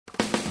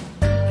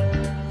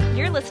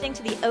You're listening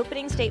to the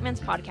Opening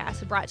Statements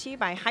podcast brought to you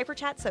by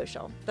HyperChat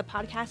Social, the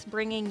podcast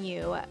bringing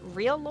you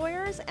real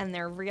lawyers and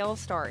their real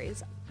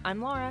stories.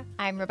 I'm Laura.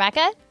 I'm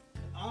Rebecca.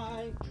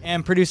 I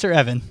am producer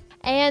Evan.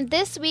 And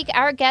this week,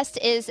 our guest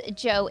is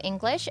Joe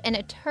English, an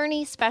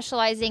attorney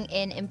specializing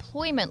in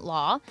employment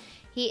law.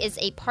 He is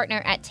a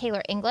partner at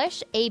Taylor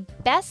English, a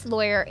best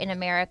lawyer in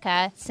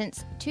America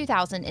since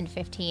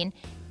 2015,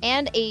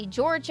 and a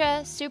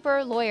Georgia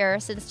super lawyer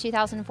since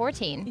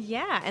 2014.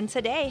 Yeah, and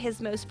today,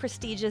 his most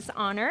prestigious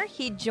honor,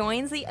 he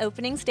joins the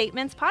Opening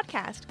Statements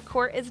podcast.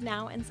 Court is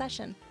now in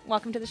session.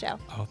 Welcome to the show.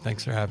 Oh,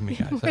 thanks for having me,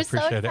 guys. We're so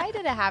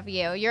excited to have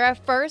you. You're our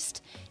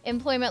first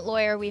employment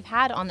lawyer we've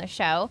had on the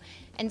show.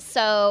 And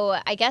so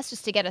I guess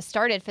just to get us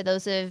started, for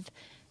those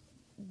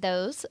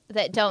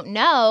that don't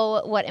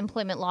know what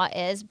employment law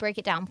is, break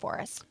it down for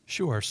us.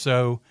 Sure.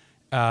 So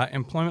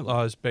employment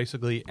law is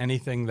basically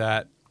anything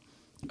that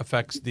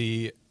affects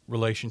the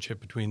relationship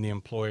between the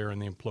employer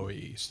and the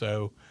employee.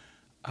 So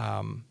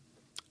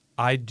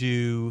I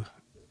do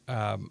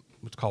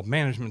what's called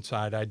management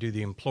side. I do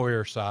the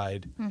employer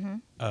side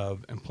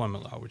of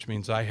employment law, which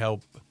means I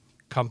help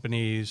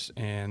companies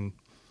and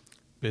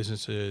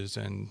businesses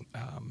and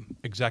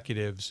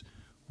executives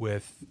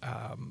with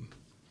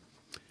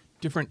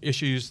different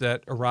issues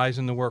that arise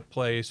in the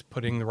workplace,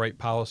 putting the right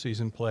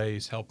policies in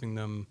place, helping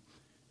them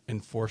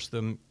enforce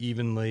them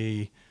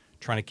evenly,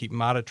 trying to keep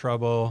them out of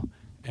trouble,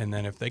 and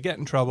then if they get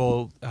in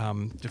trouble,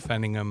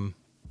 defending them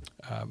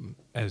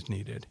as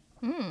needed.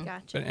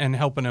 Gotcha. And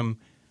helping them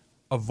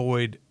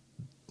avoid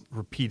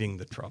repeating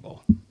the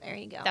trouble. There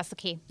you go. That's the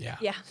key. Yeah.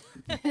 Yeah.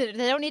 They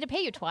don't need to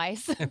pay you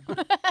twice.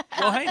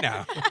 Well, hey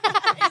now.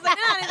 He's like,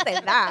 no, I didn't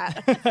say that.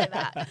 I didn't say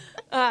that.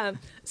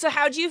 So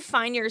how'd you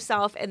find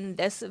yourself in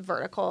this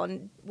vertical?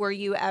 And did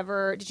you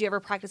ever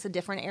practice a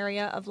different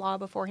area of law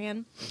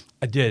beforehand?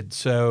 I did.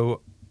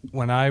 So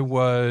when I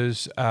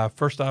was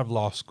first out of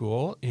law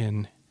school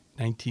in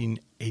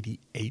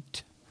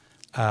 1988,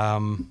 I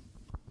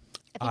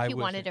think you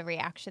wanted a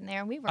reaction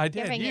there, and we were I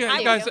did. giving You it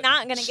to guys- you.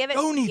 Not going to give it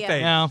Stony to you.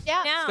 face. No.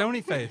 Yeah. No. Stony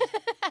face.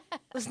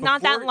 It was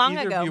not that long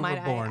Before ago, either of you might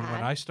were born, I add.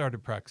 when I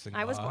started practicing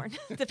I was law. born,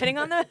 depending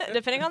on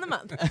the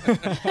month.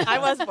 I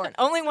was born.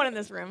 Only one in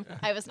this room.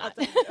 I was not.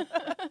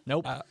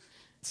 Nope.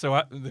 So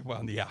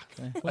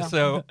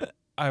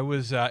I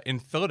was in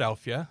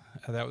Philadelphia.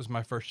 That was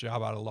my first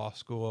job out of law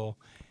school,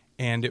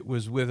 and it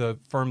was with a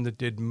firm that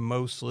did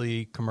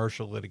mostly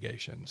commercial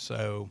litigation.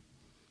 So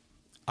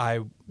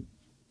I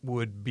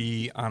would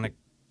be on a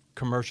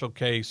commercial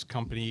case,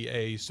 company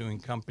A suing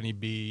company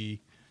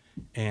B,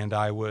 and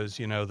I was,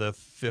 the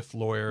fifth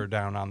lawyer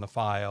down on the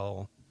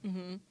file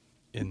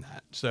in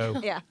that.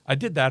 So Yeah. I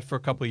did that for a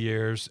couple of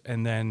years,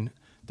 and then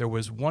there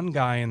was one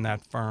guy in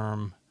that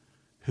firm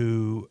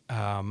who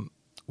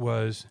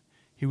was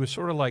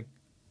sort of like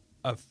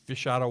a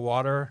fish out of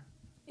water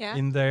Yeah.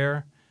 in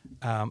there,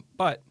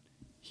 but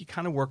he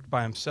kind of worked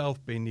by himself,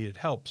 but he needed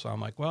help. So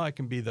I'm like, well, I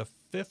can be the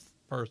fifth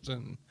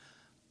person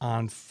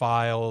on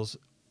files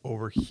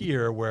over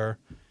here where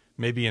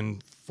maybe in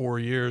 4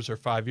 years or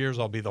 5 years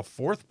I'll be the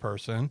fourth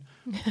person,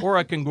 or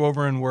I can go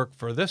over and work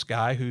for this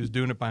guy who's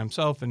doing it by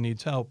himself and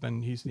needs help,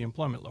 and he's the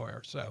employment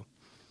lawyer. So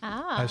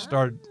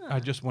I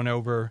just went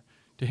over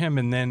to him,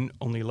 and then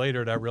only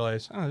later did I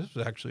realize, this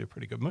was actually a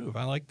pretty good move.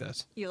 I like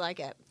this. You like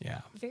it?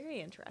 Yeah.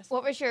 Very interesting.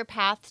 What was your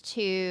path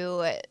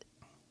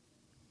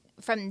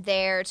from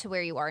there to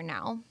where you are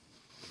now?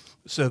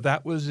 So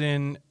that was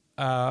in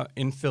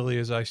Philly,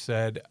 as I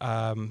said.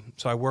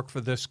 So I worked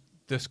for this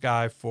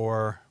guy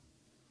for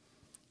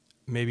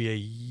maybe a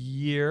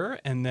year,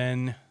 and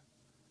then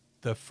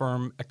the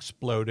firm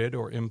exploded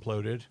or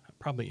imploded,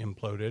 probably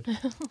imploded,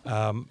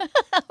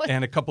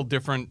 and a couple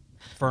different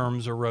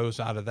firms arose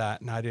out of that,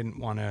 and I didn't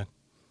want to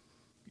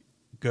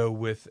go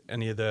with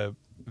any of the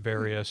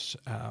various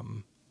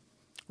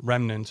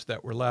remnants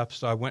that were left,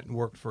 so I went and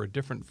worked for a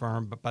different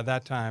firm, but by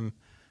that time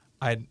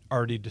I'd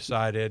already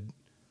decided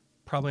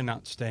probably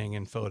not staying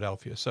in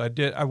Philadelphia. So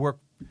I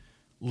worked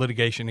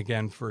litigation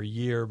again for a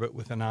year, but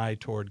with an eye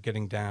toward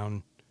getting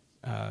down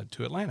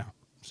to Atlanta.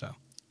 So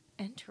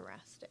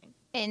Interesting.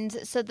 And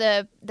so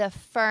the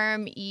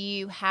firm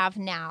you have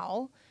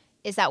now,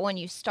 is that when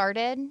you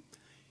started?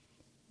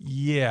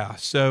 yeah.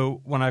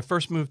 So when I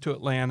first moved to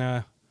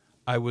Atlanta,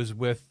 I was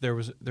with there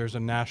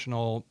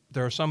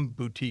are some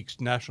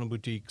boutiques, national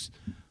boutiques,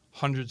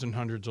 hundreds and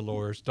hundreds of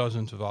lawyers,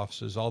 dozens of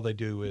offices. All they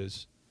do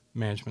is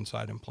management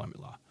side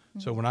employment law.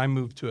 So when I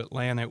moved to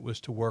Atlanta, it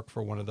was to work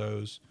for one of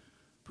those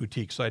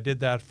boutiques. So I did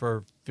that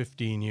for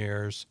 15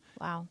 years.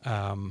 Wow.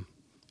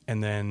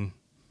 And then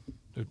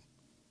the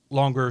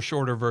longer,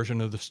 shorter version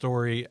of the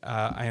story,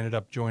 I ended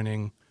up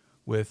joining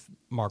with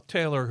Mark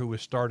Taylor, who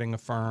was starting a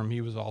firm.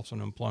 He was also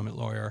an employment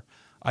lawyer.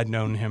 I'd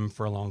known him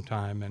for a long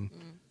time and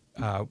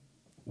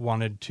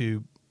wanted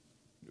to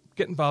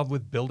get involved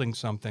with building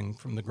something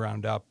from the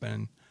ground up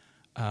and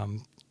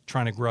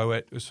trying to grow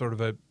it. It was sort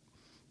of a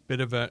bit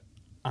of an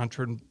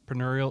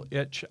entrepreneurial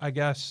itch, I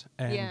guess.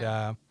 And it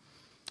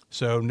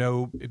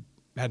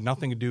had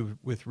nothing to do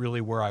with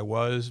really where I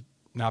was,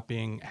 not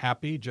being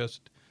happy,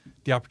 just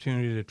the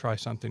opportunity to try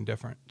something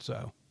different.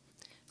 So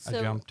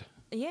I jumped.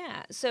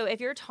 Yeah. So if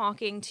you're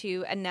talking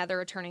to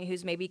another attorney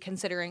who's maybe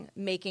considering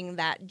making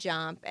that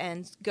jump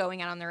and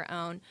going out on their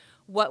own,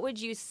 what would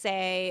you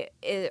say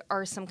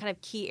are some kind of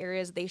key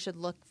areas they should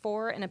look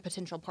for in a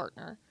potential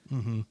partner?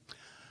 Mm-hmm.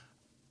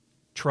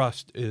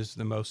 Trust is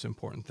the most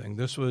important thing.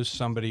 This was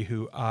somebody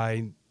who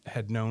I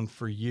had known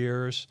for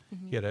years.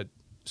 Mm-hmm. He had a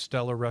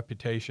stellar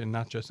reputation,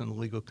 not just in the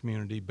legal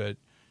community, but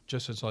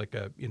just as like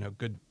a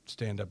good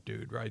stand-up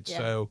dude, right? Yeah.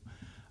 So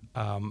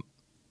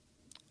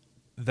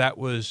that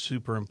was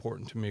super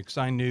important to me because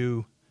I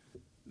knew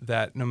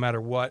that no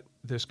matter what,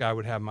 this guy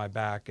would have my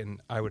back and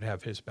I would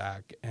have his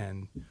back,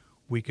 and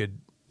we could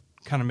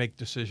kind of make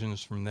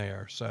decisions from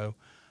there. So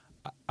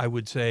I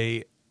would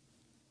say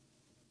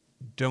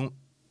don't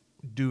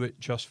do it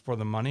just for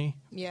the money,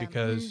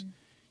 because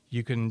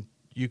you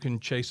can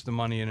chase the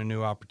money in a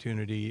new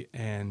opportunity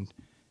and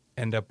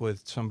end up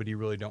with somebody you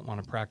really don't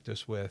want to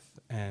practice with,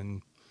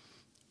 and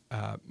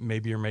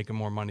maybe you're making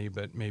more money,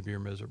 but maybe you're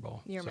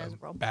miserable. You're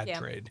miserable. Bad Yeah.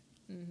 trade.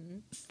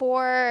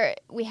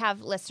 We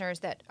have listeners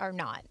that are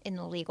not in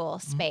the legal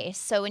space.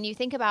 So when you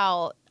think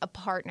about a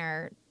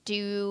partner,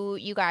 do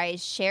you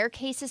guys share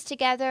cases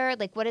together?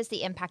 Like, what is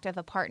the impact of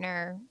a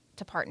partner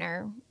to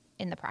partner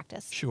in the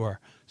practice? Sure.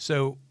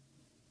 So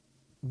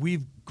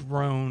we've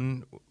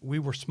grown. We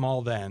were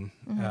small then.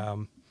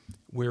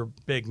 We're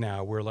big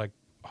now. We're like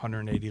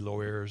 180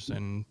 lawyers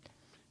in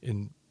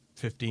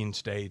 15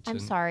 states. I'm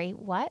sorry,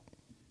 what?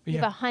 You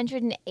Yeah. have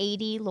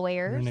 180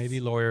 lawyers? 180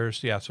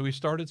 lawyers. Yeah. So we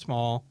started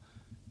small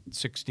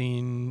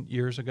 16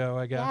 years ago,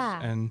 I guess.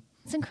 Yeah. And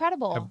It's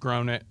incredible. have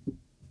grown it,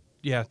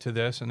 to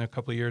this. And a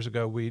couple of years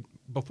ago,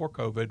 before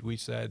COVID, we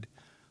said,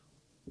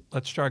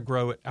 let's try to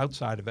grow it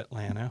outside of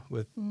Atlanta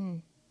with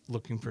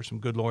looking for some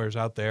good lawyers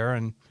out there.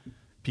 And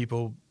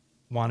people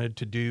wanted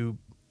to do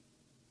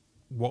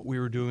what we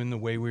were doing the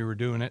way we were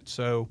doing it.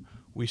 So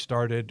we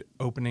started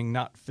opening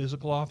not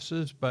physical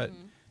offices, but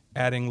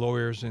adding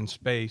lawyers in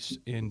space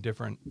in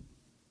different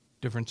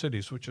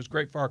cities, which was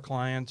great for our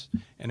clients.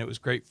 And it was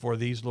great for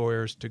these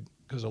lawyers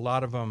because a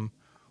lot of them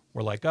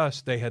were like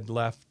us. They had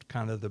left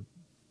kind of the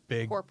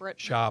big Corporate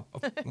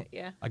shop.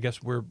 Yeah. I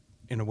guess we're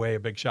in a way a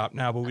big shop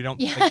now, but we don't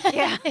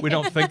Yeah. think, we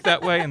don't think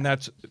that way, and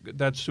that's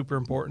super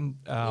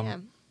important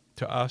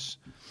to us.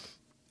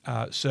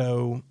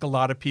 So a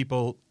lot of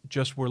people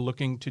just were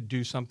looking to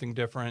do something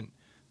different.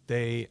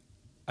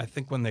 I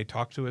think when they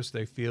talk to us,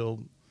 they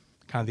feel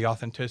kind of the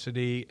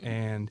authenticity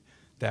and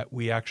that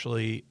we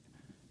actually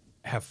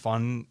have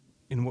fun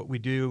in what we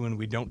do and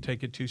we don't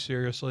take it too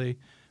seriously.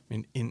 I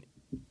mean, in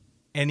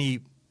any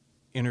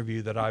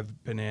interview that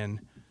I've been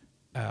in,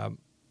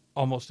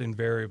 almost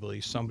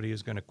invariably somebody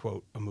is going to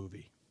quote a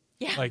movie.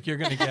 Yeah. Like you're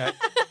going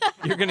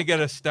to get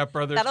a Step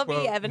Brothers That'll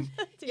quote. be Evan.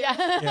 Yeah.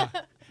 Yeah.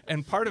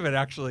 And part of it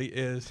actually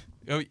is,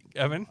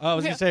 Evan? Oh, I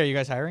was going to say, are you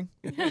guys hiring?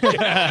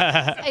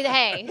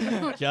 Hey,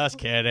 Just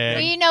kidding.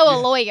 we know a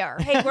lawyer.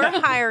 Hey, we're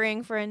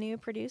hiring for a new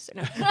producer.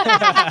 No.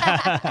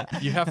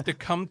 You have to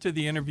come to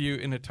the interview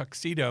in a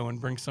tuxedo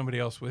and bring somebody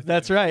else with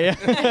That's you. right, yeah.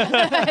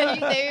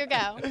 There you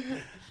go.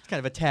 It's kind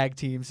of a tag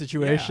team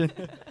situation.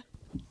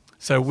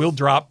 So we'll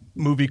drop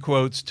movie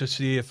quotes to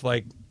see if,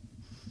 like,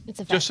 It's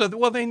a just so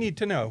that, they need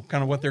to know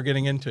kind of what they're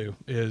getting into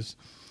is,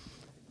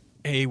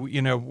 hey, we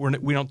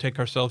don't take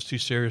ourselves too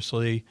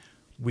seriously.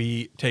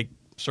 We take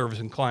service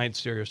and clients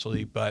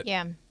seriously, but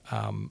Yeah.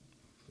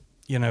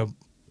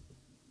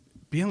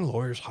 being a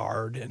lawyer is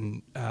hard,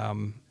 and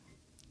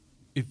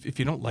if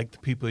you don't like the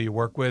people you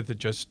work with, it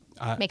just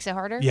Makes it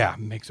harder? Yeah,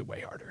 makes it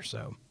way harder.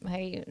 So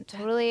I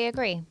totally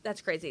agree.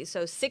 That's crazy.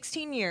 So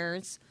 16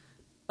 years,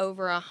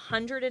 over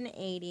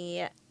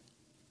 180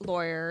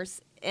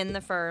 lawyers in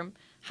the firm.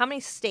 How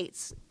many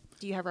states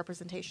do you have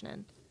representation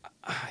in?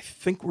 I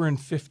think we're in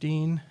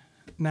 15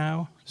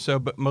 now. So,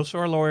 but most of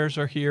our lawyers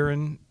are here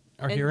in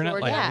Georgia?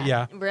 Atlanta.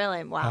 Yeah.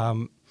 Really?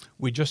 Wow.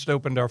 We just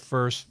opened our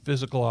first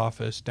physical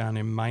office down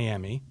in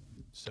Miami.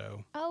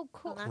 So Oh,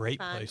 cool. That's great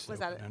fun. place to Was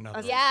that open I another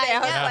was one. gonna say, I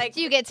was Yeah. like,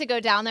 Do you get to go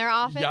down there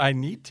often? Yeah, I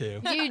need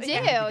to. You do.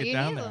 get You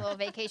down need a there. little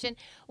vacation.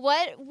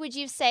 What would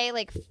you say,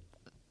 like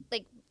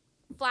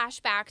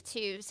flashback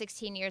to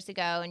 16 years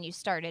ago and you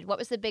started? What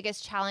was the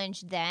biggest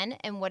challenge then,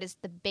 and what is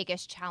the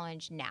biggest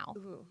challenge now?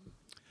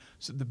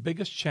 So the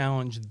biggest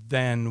challenge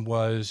then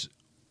was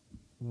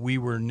we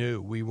were new.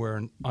 We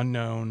were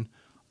unknown.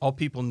 All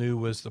people knew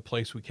was the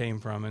place we came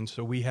from. And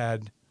so we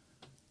had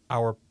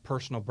our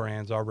personal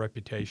brands, our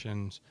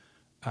reputations,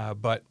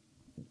 but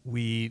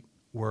we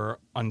were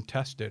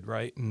untested,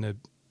 right? And the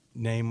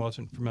name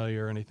wasn't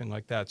familiar or anything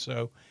like that.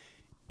 So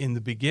in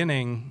the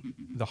beginning,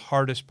 the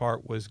hardest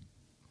part was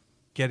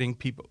getting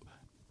people.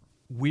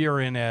 We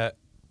are in a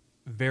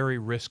very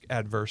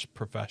risk-adverse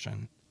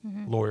profession,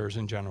 lawyers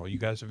in general. You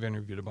guys have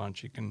interviewed a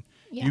bunch.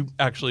 You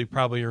actually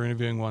probably are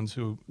interviewing ones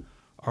who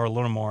are a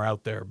little more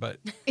out there, but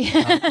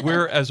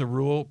we're, as a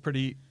rule,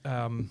 pretty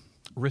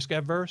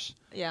risk-adverse.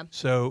 yeah.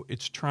 So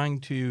it's trying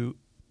to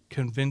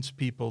convince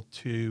people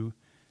to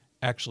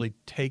actually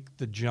take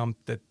the jump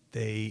that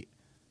they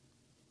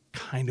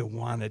kind of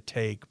want to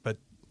take, but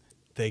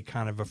they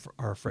kind of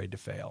are afraid to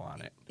fail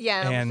on it.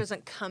 Yeah, and it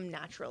doesn't come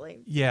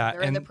naturally. Yeah,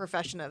 They're in the and-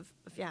 profession of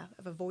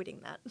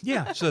avoiding that.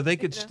 Yeah, so they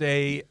could You know?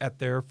 stay at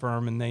their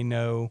firm and they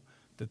know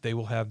that they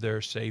will have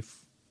their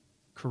safe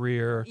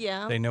career.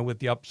 Yeah. They know what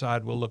the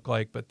upside will look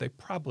like, but they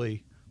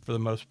probably, for the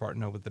most part,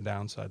 know what the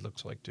downside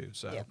looks like too.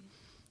 So Yeah.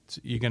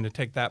 you're going to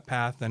take that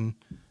path, and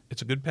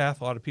it's a good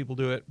path. A lot of people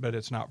do it, but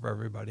it's not for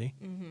everybody.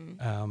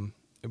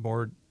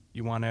 Or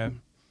you want to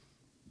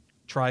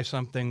try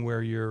something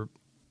where your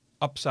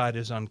upside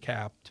is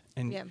uncapped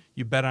and Yeah.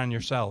 you bet on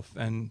yourself.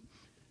 And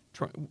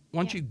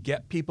once Yeah. you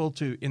get people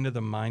into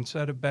the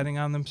mindset of betting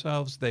on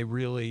themselves, they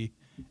really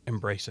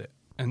embrace it.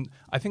 And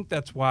I think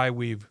that's why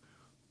we've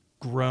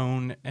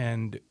grown,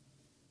 and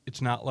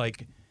it's not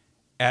like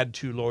add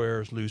 2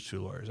 lawyers, lose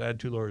 2 lawyers, add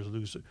 2 lawyers,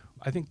 lose.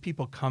 I think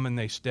people come and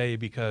they stay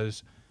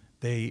because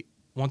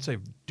once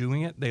they're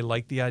doing it, they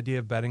like the idea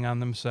of betting on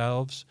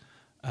themselves.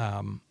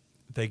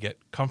 They get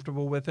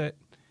comfortable with it,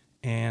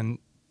 and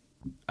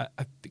I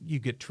think you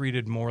get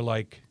treated more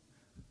like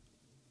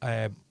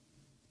a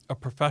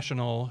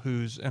professional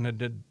who's an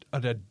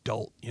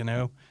adult, you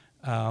know?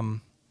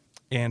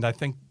 And I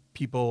think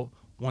people,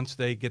 once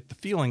they get the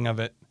feeling of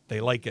it, they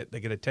like it, they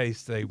get a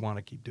taste, they want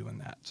to keep doing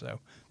that. So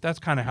that's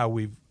kind of how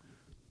we've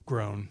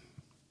grown.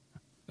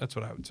 That's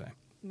what I would say.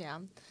 Yeah.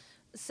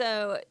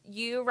 So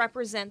you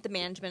represent the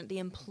management, the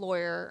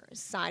employer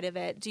side of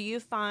it. Do you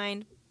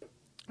find,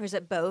 or is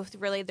it both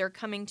really, they're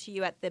coming to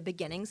you at the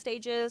beginning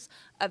stages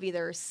of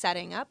either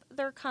setting up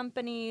their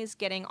companies,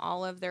 getting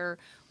all of their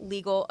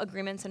legal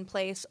agreements in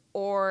place,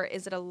 or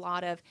is it a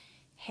lot of,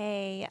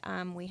 hey,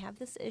 we have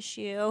this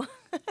issue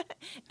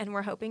and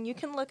we're hoping you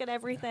can look at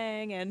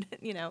everything, and,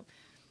 you know,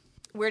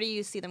 where do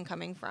you see them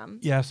coming from?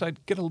 Yes,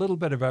 I'd get a little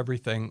bit of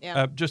everything.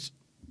 Yeah. Just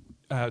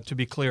to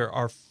be clear,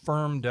 our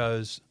firm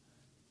does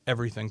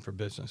everything for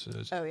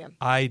businesses. Oh, yeah.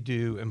 I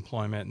do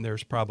employment, and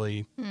there's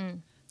probably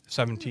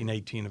 17,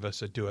 18 of us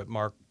that do it.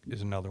 Mark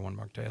is another one,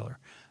 Mark Taylor.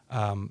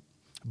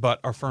 But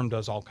our firm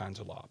does all kinds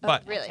of law.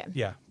 But really?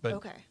 Yeah. But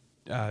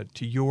Okay.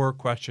 to your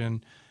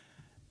question,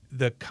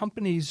 the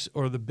companies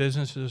or the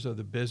businesses or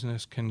the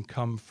business can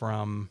come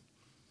from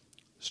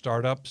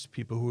startups,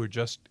 people who are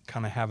just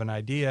kind of have an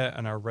idea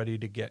and are ready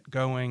to get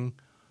going.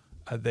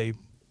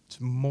 It's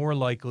more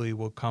likely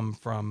will come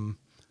from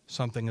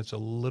something that's a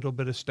little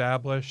bit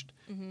established,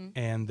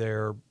 and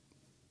they're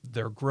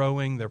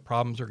growing. Their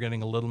problems are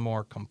getting a little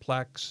more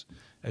complex.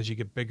 As you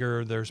get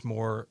bigger, there's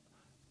more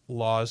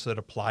laws that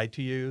apply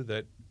to you.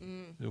 That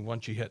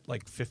once you hit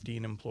like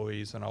 15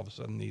 employees, then all of a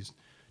sudden these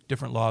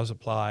different laws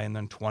apply, and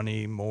then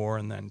 20 more,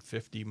 and then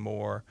 50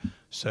 more.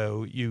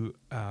 So you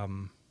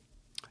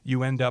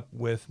end up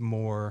with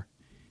more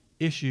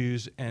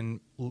issues and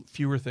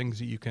fewer things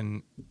that you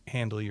can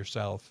handle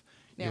yourself.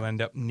 Yeah. You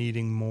end up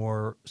needing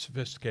more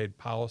sophisticated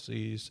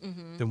policies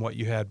than what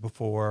you had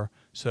before.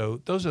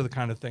 So those are the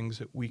kind of things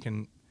that we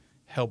can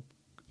help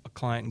a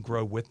client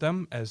grow with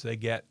them as they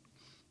get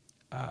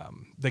a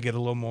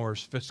little more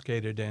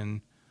sophisticated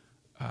and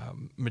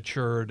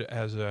matured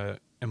as a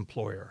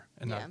employer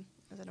and Yeah.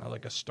 not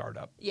like a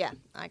startup. Yeah,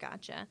 I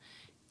gotcha.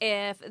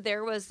 If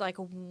there was like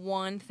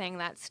one thing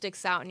that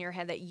sticks out in your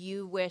head that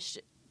you wish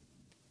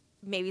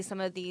maybe some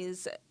of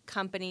these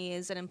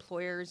companies and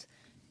employers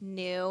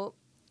knew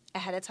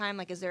ahead of time,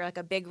 like is there like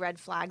a big red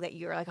flag that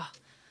you're like, oh,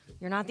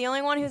 you're not the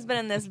only one who's been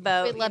in this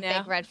boat? We love you know?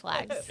 big red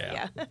flags.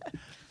 Yeah.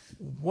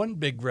 One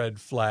big red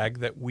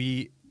flag that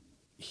we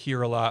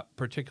hear a lot,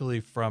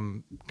 particularly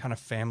from kind of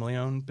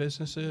family-owned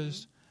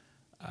businesses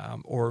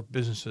or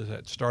businesses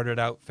that started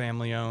out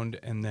family-owned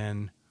and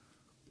then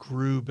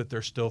grew, but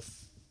they're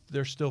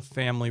still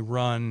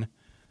family-run,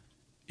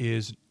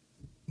 is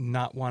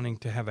not wanting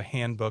to have a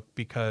handbook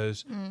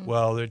because,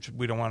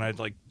 we don't want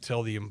to like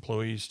tell the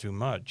employees too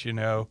much. You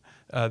know,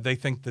 they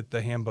think that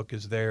the handbook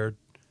is there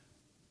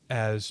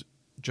as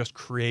just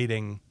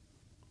creating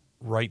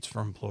rights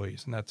for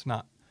employees, and that's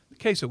not the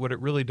case. What it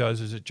really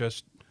does is it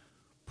just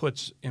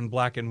puts in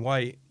black and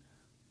white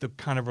the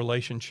kind of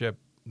relationship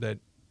that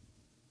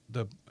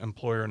the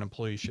employer and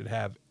employee should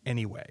have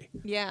anyway.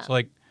 Yeah. It's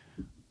like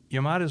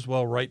you might as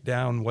well write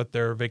down what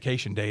their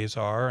vacation days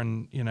are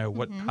and, you know,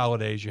 what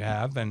holidays you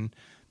have, and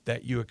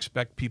that you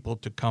expect people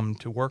to come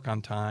to work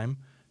on time,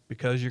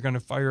 because you're going to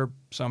fire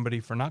somebody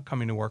for not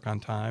coming to work on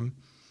time.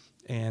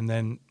 And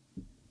then,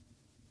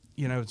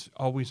 you know, it's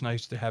always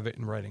nice to have it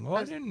in writing. Well,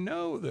 I didn't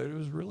know that it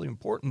was really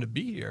important to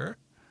be here.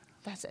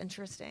 That's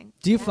interesting.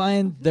 Do you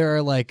find there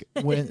are like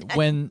when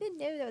Didn't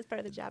know that was part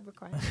of the job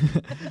requirement.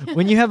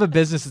 when you have a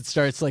business that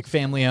starts like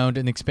family owned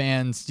and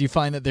expands, do you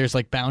find that there's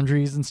like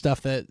boundaries and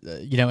stuff that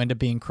end up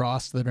being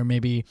crossed that are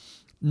maybe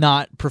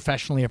not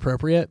professionally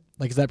appropriate?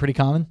 Like, is that pretty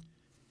common?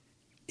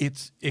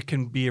 It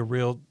can be a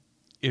real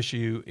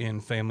issue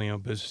in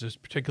family-owned businesses,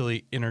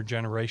 particularly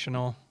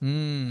intergenerational.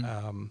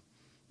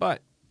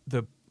 But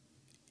the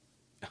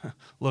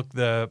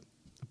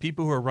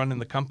people who are running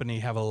the company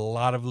have a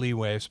lot of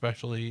leeway,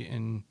 especially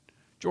in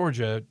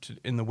Georgia,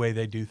 in the way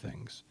they do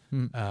things.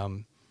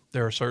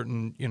 There are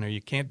certain,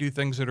 you can't do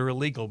things that are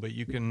illegal, but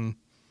you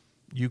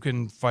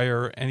can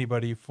fire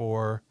anybody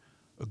for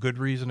a good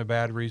reason, a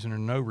bad reason, or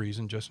no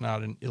reason, just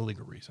not an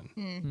illegal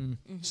reason.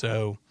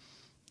 So,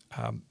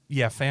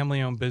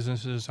 family-owned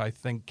businesses, I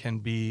think, can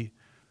be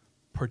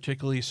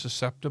particularly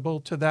susceptible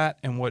to that.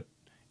 And what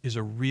is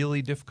a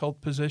really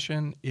difficult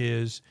position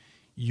is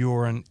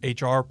you're an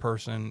HR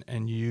person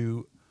and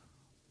you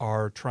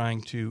are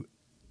trying to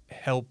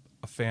help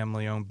a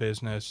family-owned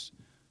business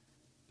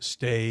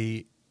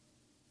stay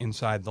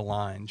inside the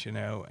lines,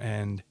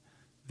 and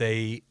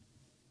they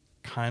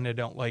kind of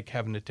don't like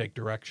having to take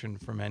direction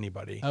from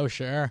anybody. Oh,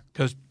 sure.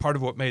 Because part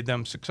of what made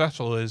them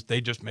successful is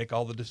they just make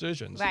all the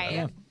decisions. Right.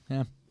 Yeah.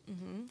 Yeah.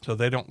 So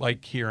they don't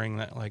like hearing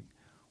that, like,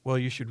 well,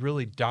 you should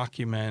really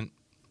document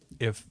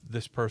if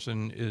this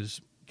person is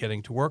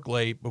getting to work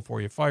late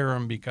before you fire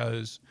them,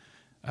 because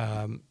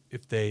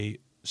if they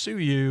sue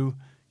you,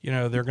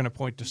 they're going to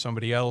point to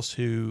somebody else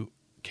who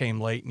came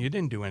late and you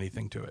didn't do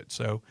anything to it.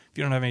 So if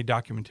you don't have any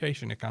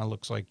documentation, it kind of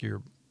looks like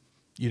you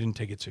didn't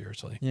take it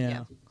seriously.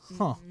 Yeah.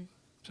 Huh.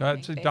 So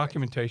I'd say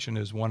documentation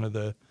is one of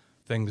the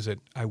things that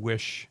I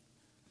wish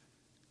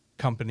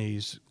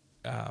companies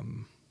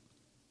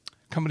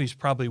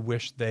probably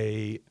wish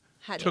they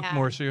took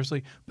more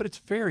seriously. But it's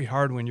very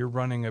hard when you're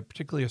running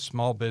particularly a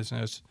small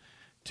business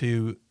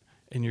and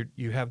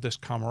you have this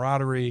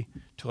camaraderie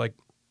to like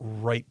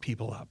write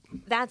people up.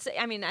 I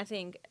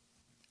think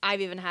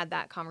I've even had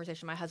that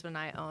conversation. My husband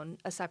and I own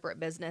a separate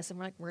business, and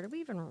we're like, where do we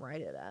even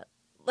write it at?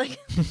 Like,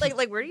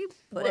 where do you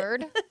put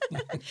Word?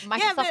 it?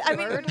 Microsoft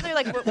Word? Really,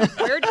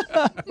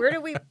 like, where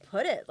do we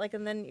put it? Like,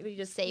 and then you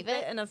just Save keep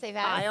it? in a Save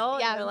as. file.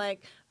 Yeah. And you're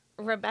like,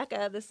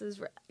 Rebecca, this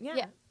is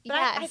Yeah. But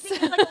I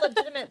think it's like a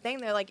legitimate thing.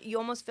 They're like, you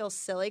almost feel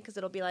silly because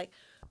it'll be like,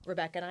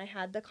 Rebecca and I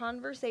had the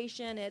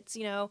conversation. It's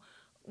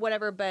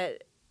whatever,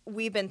 but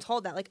we've been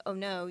told that, like, oh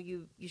no,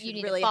 you should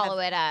need really to follow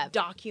have it up.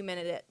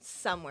 documented it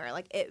somewhere.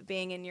 Like, it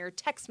being in your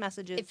text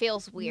messages, It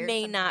feels weird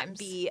may sometimes. not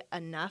be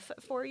enough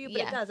for you, but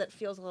Yeah. it does. It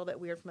feels a little bit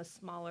weird from a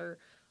smaller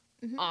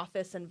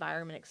office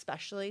environment,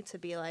 especially, to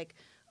be like,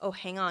 oh,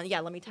 hang on, yeah,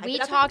 let me type We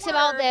it up. talked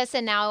about this,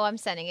 and now I'm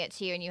sending it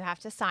to you, and you have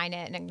to sign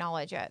it and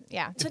acknowledge it.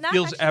 Yeah. So It that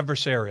feels actually-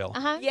 adversarial.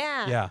 Uh-huh.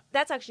 Yeah, Yeah.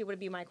 That's actually would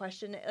be my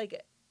question.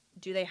 Like,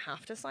 do they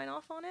have to sign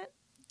off on it?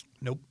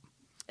 Nope.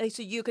 Like,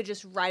 so you could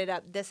just write it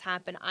up. This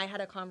happened. I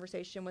had a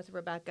conversation with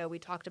Rebecca. We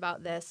talked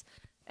about this,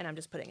 and I'm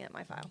just putting it in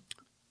my file.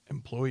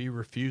 Employee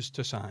refused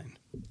to sign.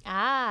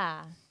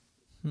 Ah.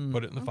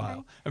 Put it in the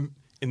file.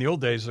 In the old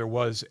days, there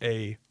was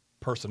a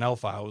personnel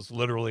file. It was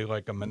literally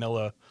like a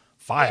manila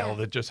file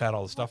that just had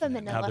all the stuff A in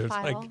it. Now manila there's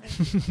file.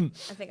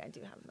 I think I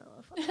do have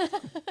another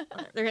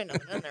file. They're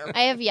getting in there.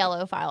 I have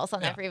yellow files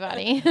on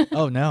everybody.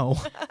 Oh, no.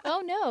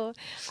 Oh, no.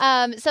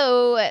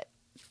 So,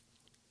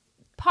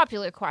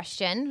 popular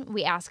question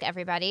we ask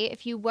everybody.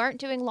 If you weren't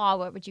doing law,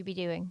 what would you be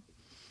doing?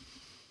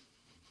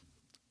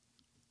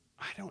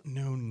 I don't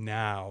know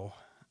now.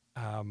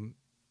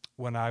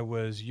 When I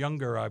was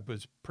younger, I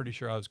was pretty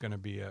sure I was going to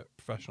be a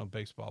professional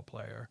baseball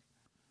player.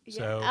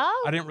 So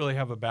Oh. I didn't really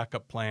have a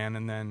backup plan.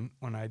 And then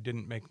when I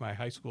didn't make my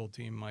high school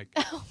team, like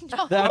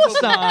That's a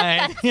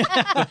sign.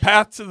 the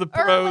path to the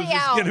pros Early is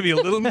out. going to be a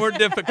little more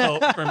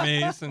difficult for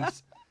me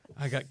since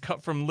I got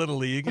cut from Little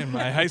League in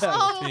my high school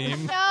Oh,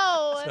 team.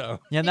 no. So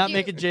Yeah, Did not you-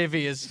 making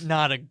JV is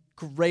not a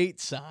great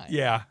sign.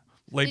 yeah,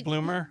 late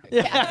bloomer.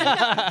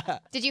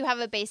 Did you have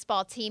a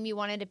baseball team you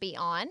wanted to be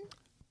on?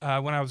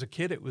 When I was a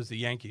kid, it was the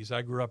Yankees.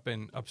 I grew up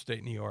in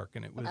upstate New York,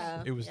 and it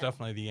was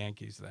definitely the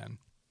Yankees then.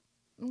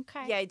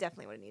 Okay. Yeah, I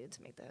definitely would have needed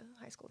to make the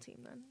high school team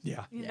then.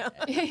 Yeah. You know?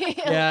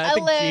 Yeah, I a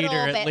think little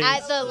Jeter bit,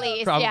 at at the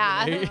least, Probably.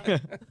 yeah.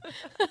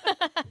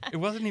 It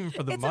wasn't even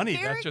for the It's money. a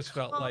very That just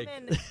felt like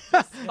common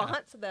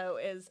response, though,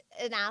 is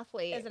An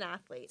athlete, as an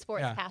athlete.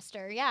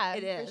 sportscaster, yeah,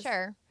 It for is.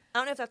 sure. I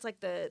don't know if that's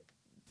like the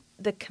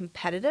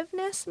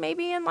competitiveness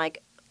maybe in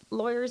like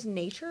lawyers'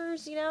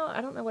 natures, I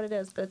don't know what it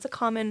is, but it's a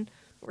common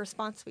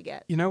response we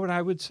get. You know what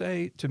I would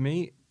say? To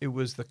me, it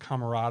was the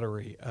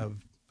camaraderie of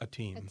a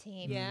team. A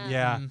team. Yeah.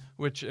 Yeah,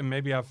 which and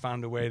maybe I've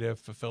found a way to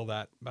fulfill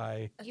that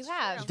by You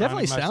have.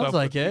 Definitely surrounding sounds myself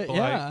like with it, people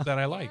yeah. that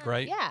I like,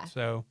 right? Yeah.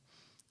 So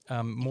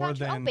more got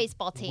your own than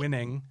baseball team.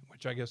 winning,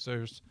 which I guess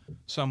there's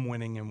some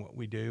winning in what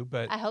we do,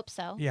 but I hope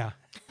so. yeah,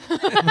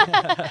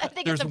 I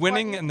think there's it's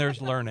winning important. and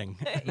there's learning.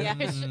 Yeah.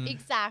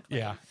 Exactly.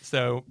 Yeah.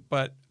 So,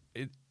 but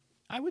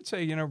I would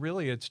say,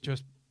 really, it's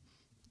just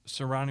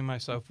surrounding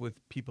myself with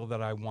people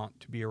that I want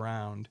to be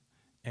around,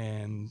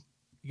 and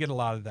you get a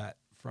lot of that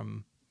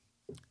from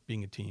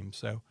being a team.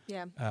 So,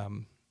 Yeah.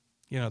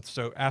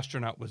 so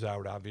astronaut was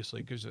out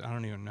obviously because I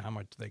don't even know how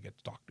much they get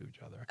to talk to each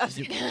other.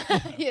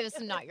 It's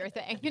not your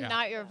thing,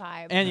 not your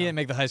vibe. And you didn't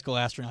make the high school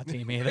astronaut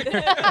team either.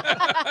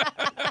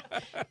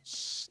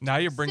 Now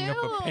you're bringing up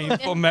a Soon.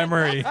 painful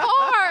memory.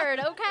 Hard,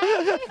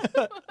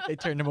 okay? They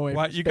turned him away.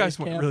 Wow, from you guys space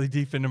went camp. really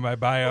deep into my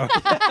bio.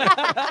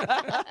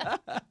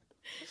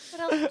 What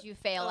else did you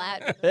fail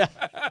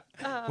at?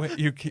 Wait,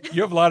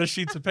 you have a lot of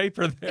sheets of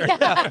paper there.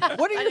 What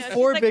are I your know, she's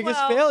 4 like, biggest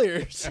well-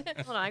 failures?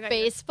 Hold on, I got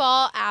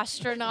Baseball,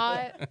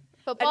 astronaut, And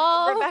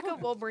football. Rebecca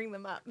will bring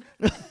them up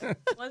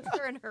once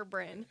they're in her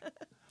brain.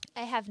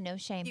 I have no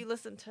shame. You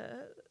listen to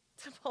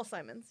Paul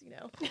Simons,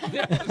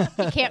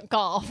 You can't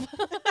golf.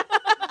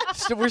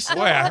 So we're still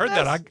Boy, I heard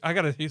that. I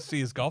got to see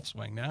his golf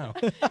swing now.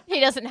 He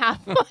doesn't have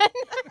one.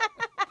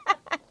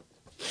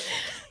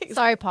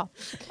 Sorry, Paul.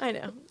 I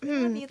know.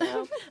 Love you,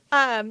 though.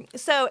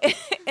 So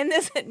in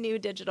this new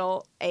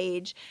digital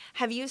age,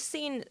 have you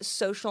seen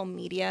social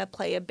media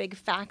play a big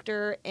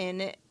factor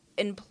in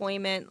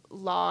employment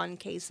law and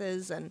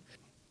cases and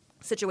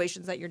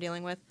situations that you're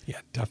dealing with?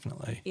 Yeah,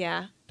 definitely.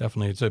 Yeah.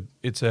 Definitely.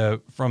 It's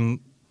a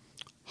from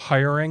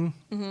hiring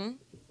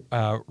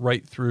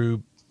right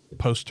through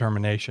post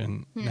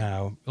termination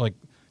now. Like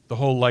the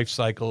whole life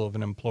cycle of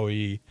an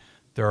employee,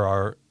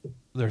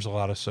 there's a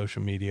lot of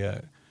social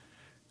media.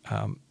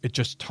 It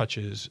just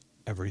touches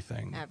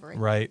everything.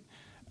 Right?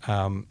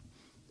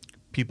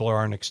 People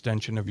are an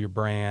extension of your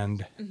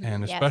brand,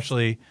 and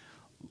especially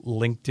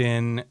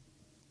LinkedIn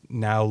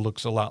now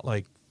looks a lot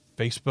like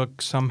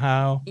Facebook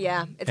somehow.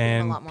 Yeah, it's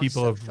and become a lot more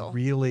people social. have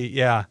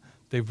really,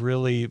 they've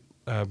really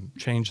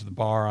changed the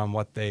bar on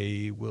what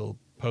they will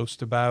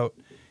post about,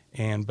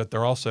 but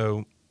they're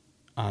also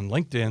on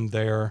LinkedIn.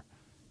 They're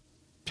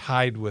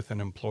tied with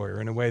an employer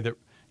in a way that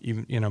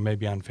even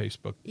maybe on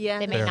Facebook Yeah.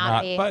 They may they're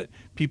not be. But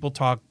people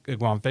go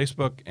on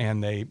Facebook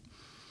and they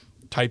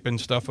type in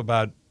stuff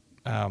about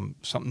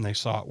something they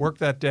saw at work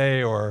that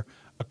day or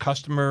a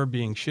customer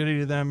being shitty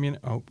to them.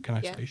 Oh, can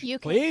I Yeah. say? You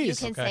can,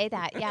 Please. You can Okay. say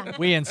that, yeah.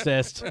 We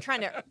insist. We're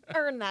trying to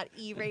earn that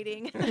E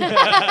rating.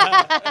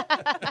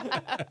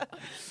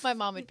 My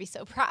mom would be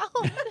so proud.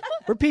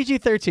 We're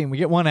PG-13. We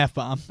get one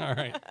F-bomb. All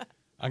right,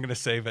 I'm gonna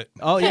save it.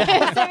 Oh, yeah.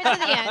 Save it to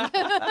the end.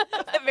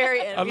 At the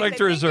very end. I'd we like say, to "Thank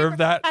you reserve for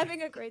that."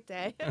 Having a great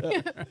day.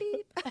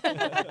 Beep.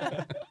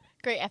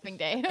 Great effing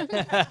day.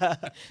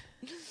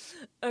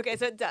 Okay,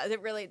 so it does.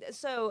 It really.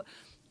 So,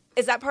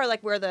 is that part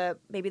like where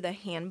maybe the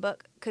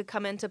handbook could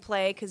come into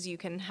play because you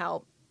can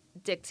help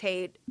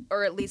dictate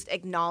or at least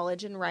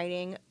acknowledge in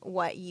writing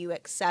what you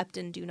accept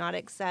and do not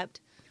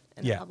accept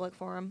in a public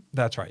forum?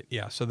 That's right.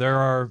 Yeah. So there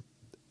are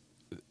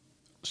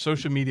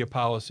social media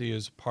policy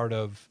is part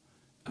of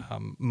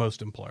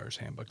most employers'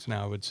 handbooks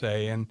now, I would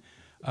say. And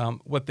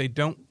what they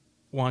don't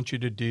want you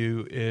to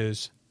do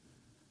is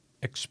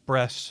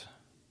express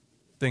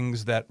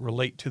things that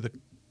relate to the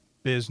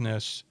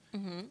business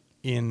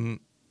in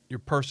your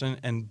person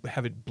and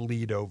have it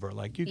bleed over.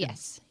 Like you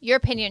Yes. Your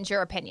opinion's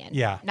your opinion.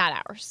 Yeah.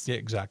 Not ours. Yeah,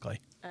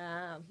 exactly.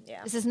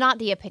 Yeah. This is not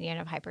the opinion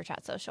of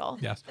HyperChat Social.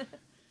 Yes.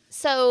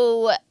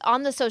 So,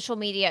 on the social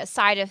media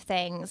side of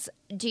things,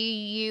 do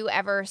you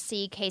ever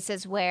see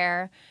cases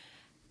where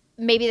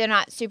maybe they're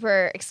not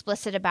super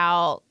explicit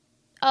about,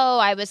 oh,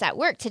 I was at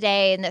work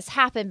today and this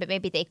happened, but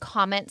maybe they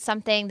comment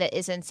something that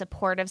is in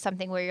support of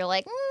something where you're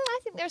like, I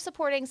think they're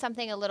supporting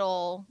something a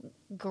little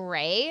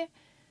gray?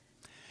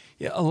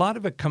 Yeah, a lot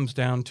of it comes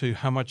down to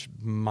how much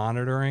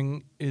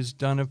monitoring is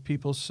done of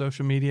people's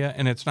social media,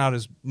 and it's not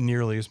as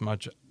nearly as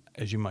much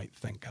as you might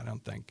think, I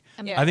don't think.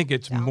 Yeah. I think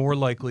it's more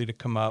likely to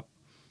come up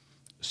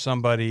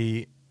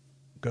somebody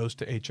goes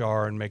to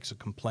HR and makes a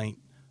complaint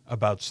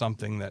about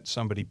something that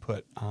somebody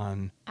put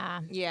on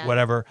Yeah.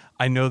 whatever.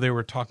 I know they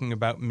were talking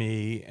about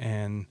me,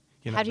 and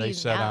How do they you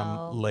said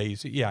know? I'm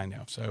lazy. Yeah, I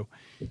know. So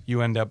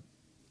you end up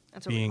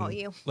That's what we being call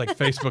you. like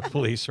Facebook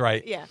police,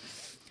 right? Yeah.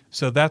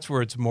 So that's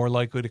where it's more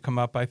likely to come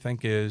up, I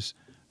think, is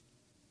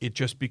it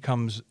just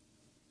becomes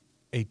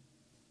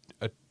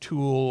a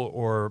tool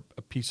or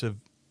a piece of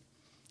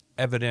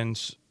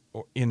evidence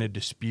or in a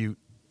dispute,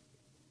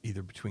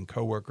 either between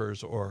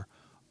coworkers or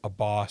a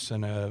boss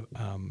and a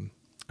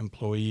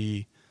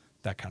employee,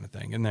 that kind of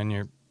thing. And then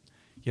you're,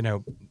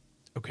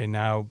 okay,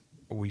 now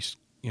are we,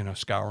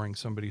 scouring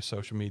somebody's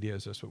social media?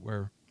 Is this what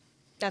we're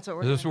That's what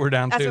we're is this doing. what we're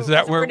down to? That's Is what- that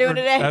that's what where we're doing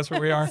today. That's where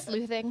we are?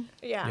 Sleuthing.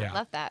 Yeah. Yeah.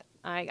 Love that.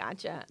 I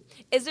gotcha.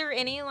 Is there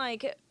any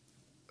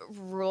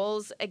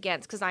rules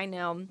against? Because I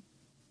know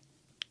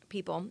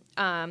people.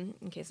 In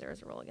case there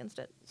is a rule against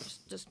it,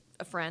 just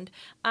a friend.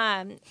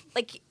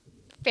 Like,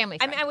 Family I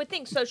friend. mean, I would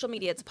think social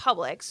media it's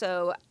public,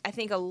 so I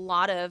think a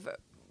lot of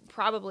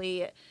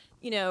probably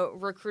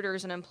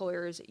recruiters and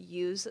employers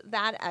use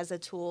that as a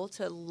tool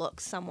to look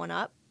someone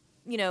up.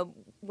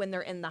 When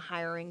they're in the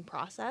hiring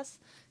process,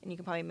 and you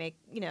can probably make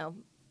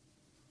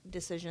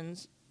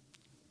decisions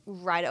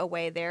right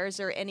away there. Is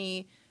there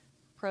any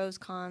pros,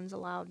 cons,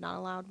 allowed, not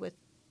allowed with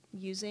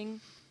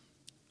using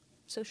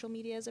social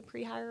media as a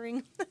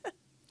pre-hiring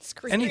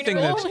screen? Anything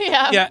rule?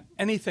 that's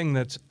anything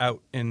that's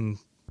out in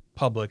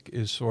public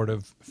is sort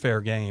of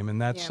fair game,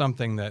 and that's Yeah.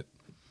 something that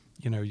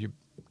you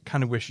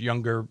kind of wish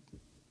younger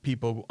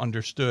people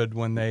understood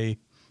when they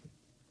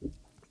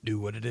do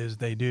what it is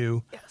they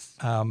do Yes.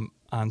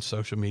 on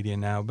social media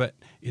now. But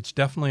it's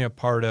definitely a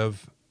part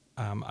of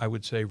I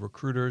would say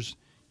recruiters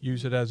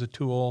use it as a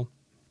tool,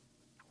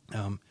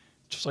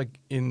 just like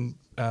in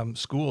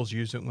schools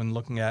use it when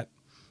looking at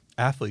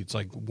athletes.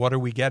 Like, what are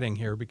we getting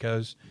here?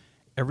 Because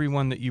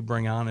everyone that you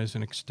bring on is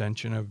an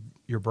extension of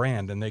your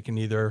brand, and they can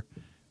either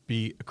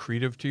be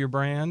accretive to your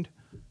brand,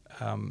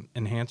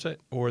 enhance it,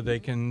 or they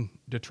can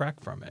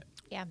detract from it.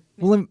 Yeah.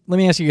 Well, let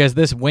me ask you guys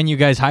this: when you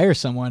guys hire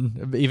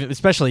someone, even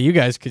especially you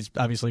guys, because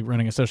obviously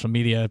running a social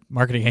media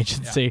marketing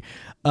agency,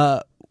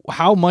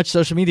 how much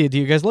social media do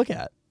you guys look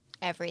at?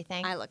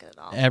 Everything. I look at it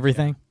all.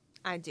 Everything.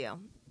 I do.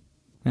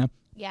 Yeah.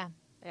 Yeah.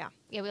 Yeah.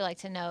 Yeah, we like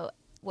to know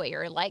what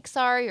your likes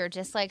are, your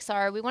dislikes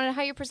are. We want to know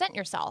how you present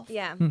yourself.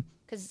 Yeah.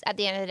 Because at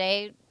the end of the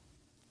day,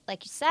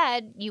 like you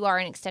said, you are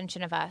an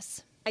extension of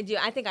us. I do.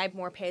 I think I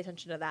more pay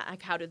attention to that.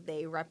 Like, how do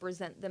they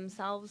represent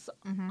themselves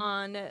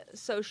on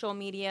social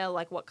media?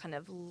 Like, what kind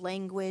of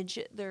language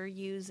they're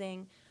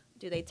using?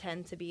 Do they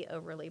tend to be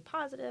overly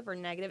positive or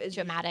negative? Is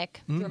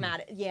Dramatic.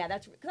 Dramatic. Yeah,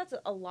 that's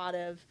a lot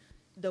of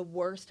the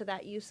worst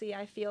that you see.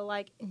 I feel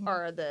like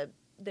are the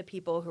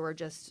people who are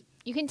just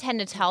You can tend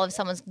to tell if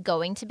someone's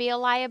going to be a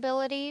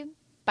liability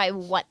by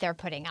what they're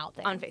putting out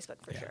there. on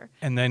Facebook for sure.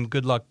 And then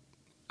good luck,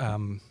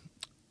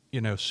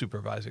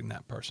 supervising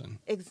that person,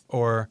 Ex-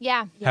 or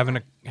Yeah.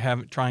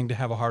 trying to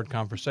have a hard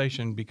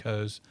conversation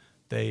because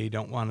they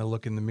don't want to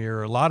look in the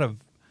mirror. A lot of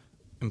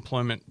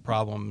employment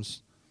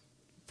problems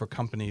for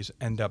companies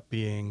end up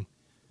being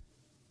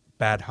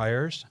bad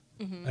hires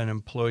and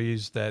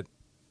employees that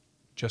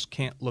just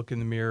can't look in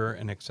the mirror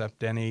and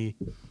accept any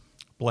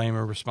blame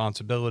or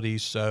responsibility.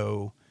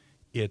 So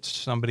it's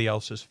somebody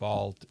else's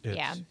fault.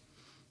 It's,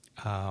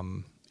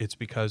 it's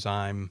because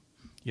I'm,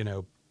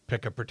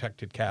 pick a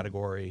protected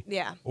category.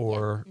 Yeah.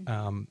 Or,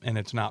 and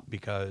it's not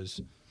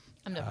because,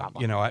 I'm the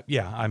problem.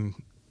 I'm,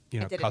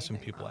 did cussing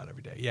anything people wrong. out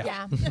every day.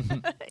 Yeah.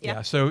 Yeah.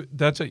 Yeah. So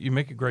you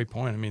make a great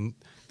point. I mean,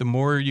 the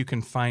more you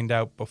can find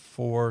out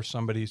before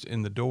somebody's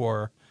in the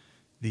door,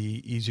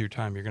 the easier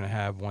time you're going to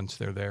have once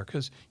they're there.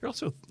 Because you're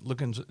also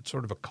looking at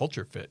sort of a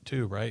culture fit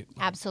too, right?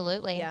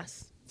 Absolutely.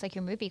 Yes. It's like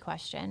your movie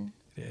question.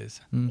 It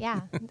is. Yeah,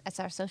 that's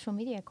our social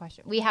media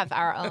question. We have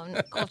our own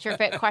culture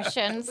fit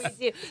questions.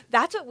 We do.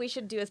 That's what we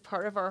should do as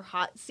part of our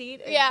hot seat.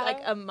 Is Yeah.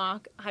 like a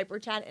mock hyper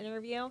chat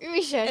interview.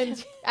 We should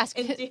And- ask.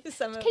 and do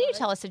some of Can you our-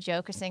 tell us a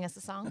joke or sing us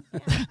a song?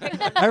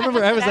 I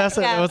remember I was asked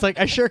that. I was like,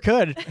 I sure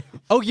could.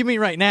 Oh, you mean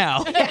right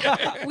now?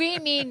 We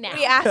mean now.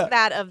 We asked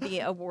that of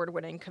the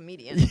award-winning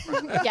comedian.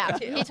 Yeah,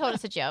 he told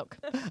us a joke.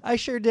 I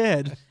sure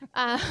did.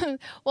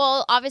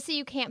 Well, obviously,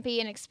 you can't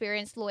be an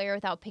experienced lawyer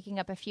without picking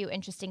up a few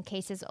interesting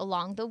cases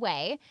along the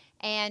way.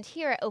 And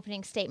here at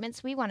Opening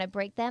Statements, we want to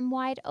break them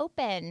wide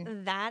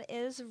open. That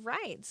is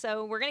right.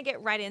 So we're going to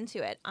get right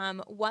into it.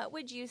 What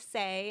would you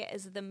say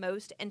is the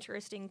most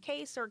interesting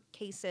case or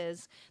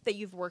cases that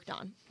you've worked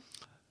on?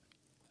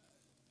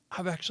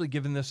 I've actually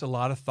given this a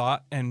lot of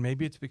thought, and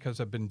maybe it's because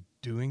I've been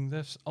doing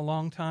this a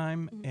long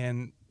time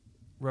and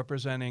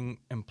representing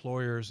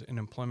employers in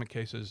employment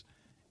cases.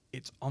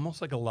 It's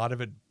almost like a lot of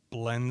it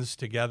blends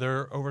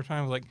together over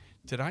time. Like,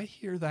 did I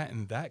hear that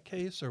in that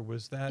case, or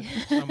was that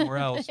somewhere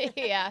else?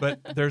 Yeah. But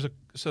there's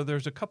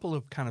a couple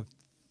of kind of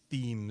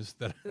themes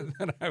that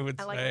I would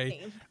I like a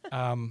say.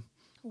 theme.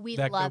 We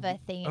that love go- a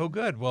theme. Oh,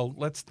 good. Well,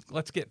 let's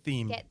get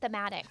themed. Get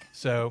thematic.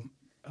 So,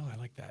 I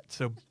like that.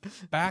 So,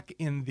 back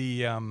in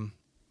the,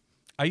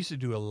 I used to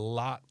do a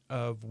lot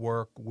of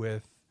work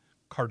with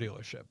car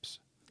dealerships,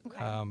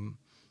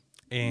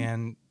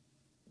 and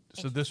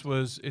so this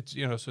was it's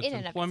In it's and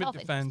of employment itself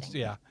defense,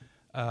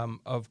 interesting.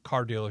 of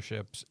car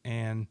dealerships,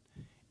 and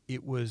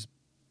it was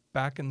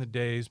back in the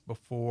days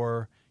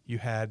before you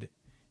had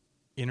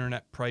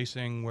internet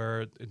pricing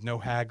where no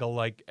haggle,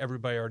 like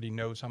everybody already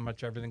knows how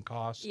much everything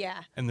costs.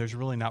 Yeah. And there's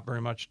really not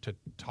very much to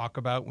talk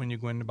about when you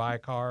go in to buy a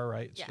car,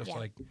 right? It's Yeah. just Yeah.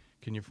 like,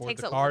 can you afford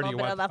Takes the a car? Do little you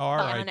bit want of the the car?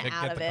 All fun right,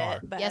 out get of the it, car.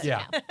 but- Yes,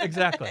 Yeah, ma'am.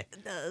 exactly.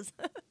 It does.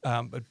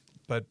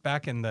 But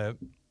back in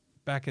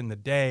the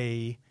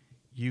day,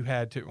 you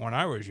had to. When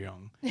I was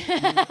young,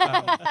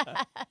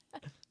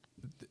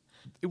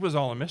 it was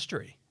all a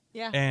mystery.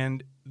 Yeah.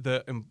 And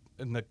the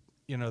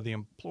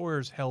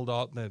employers held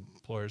all the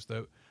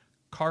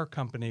car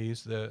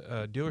companies,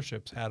 the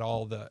dealerships had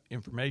all the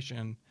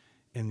information,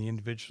 and the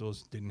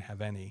individuals didn't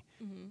have any.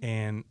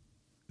 And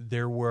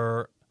there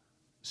were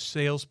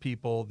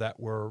salespeople that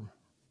were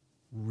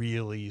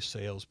really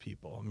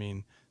salespeople. I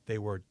mean, they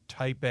were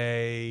type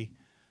A,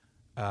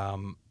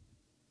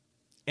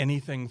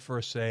 anything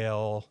for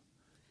sale,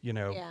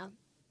 Yeah.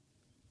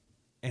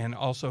 and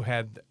also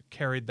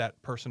carried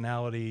that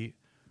personality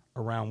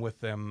around with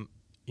them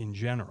in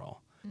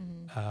general.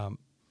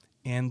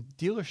 And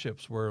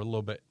dealerships were a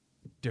little bit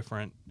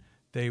different.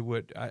 They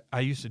would. I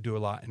used to do a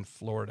lot in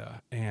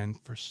Florida, and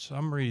for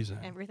some reason,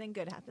 Everything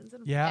good happens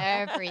in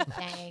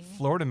Everything.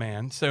 Florida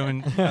man. So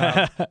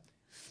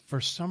for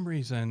some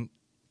reason,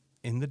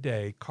 in the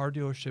day, car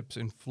dealerships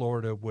in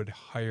Florida would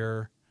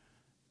hire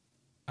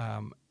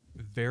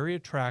very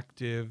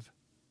attractive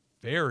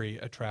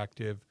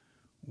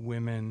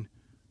women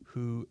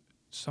who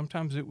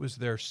sometimes it was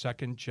their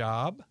second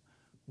job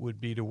would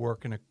be to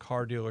work in a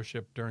car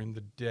dealership during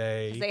the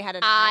day. They had a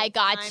I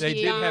got nighttime They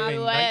you. did have a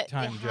job.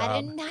 nighttime They had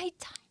a job.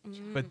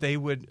 nighttime. But they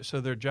would, so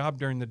their job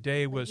during the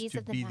day was Ladies to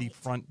of the be the night.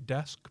 front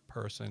desk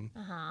person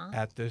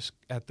at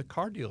the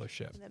car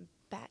dealership. The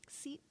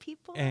backseat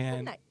people.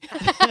 And- at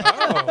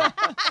Oh,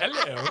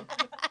 hello.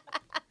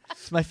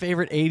 It's my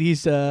favorite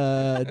 80s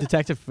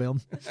detective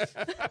film.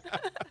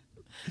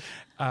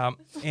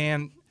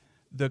 And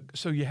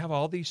so you have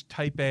all these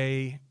type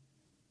A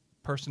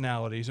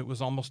personalities. It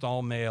was almost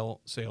all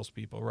male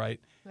salespeople, right?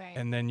 Right.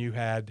 And then you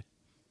had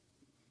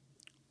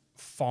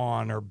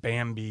Fawn or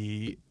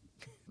Bambi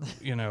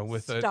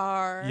with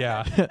Star.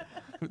 yeah,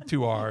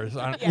 2 R's.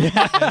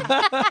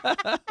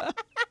 Yeah.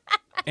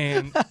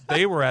 And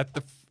they were at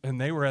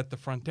the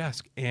front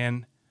desk,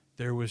 and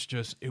there was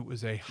it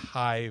was a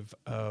hive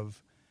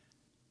of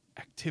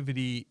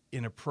activity,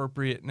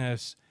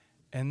 inappropriateness,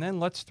 and then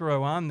let's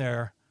throw on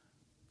there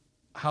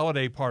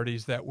holiday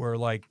parties that were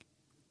like,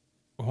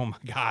 oh my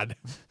God,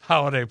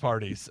 holiday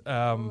parties.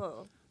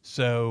 Whoa.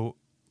 So,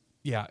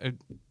 yeah,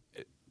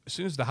 as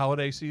soon as the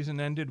holiday season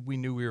ended, we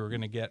knew we were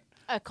going to get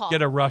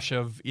a rush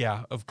of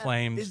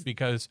claims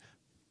because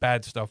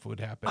bad stuff would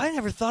happen. I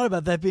never thought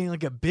about that being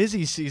like a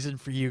busy season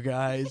for you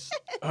guys.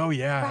 Oh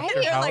yeah, Right?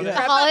 after You're like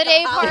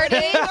holiday-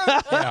 holiday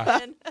party.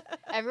 Yeah.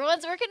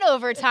 Everyone's working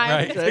overtime.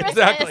 Right, It's Christmas.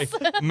 exactly.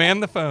 Man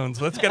the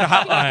phones. Let's get a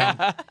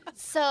hotline.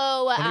 So,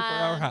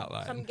 24-hour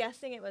hotline. So I'm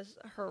guessing it was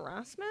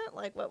harassment.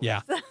 Like what?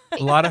 Yeah, Was that?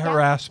 a lot of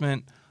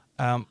harassment.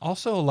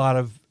 Also,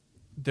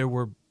 there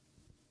were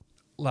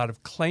a lot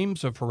of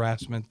claims of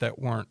harassment that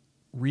weren't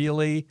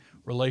really.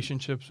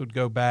 Relationships would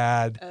go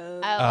bad. Oh,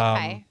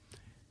 okay.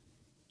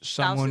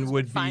 Someone Spouses would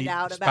would find be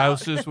out about.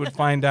 spouses would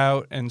find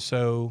out, and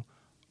so,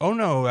 oh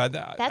no,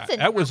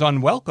 that was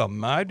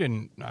unwelcome.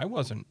 I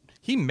wasn't.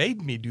 He made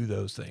me do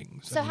those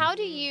things. So how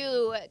do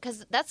you,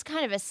 because that's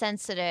kind of a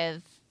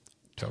sensitive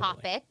Totally.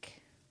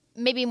 topic,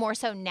 maybe more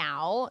so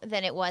now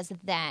than it was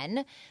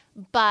then,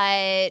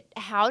 but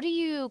how do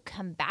you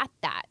combat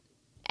that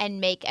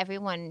and make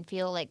everyone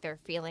feel like their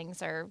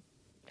feelings are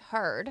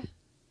heard?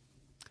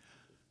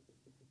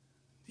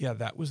 Yeah,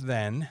 that was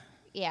then.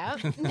 Yeah.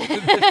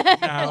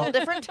 Now,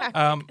 Different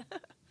time.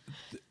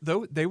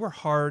 though they were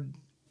hard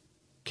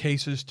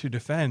cases to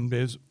defend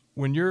because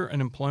when you're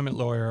an employment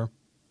lawyer,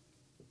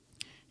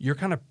 you're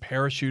kind of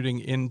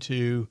parachuting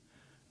into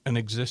an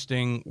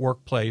existing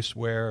workplace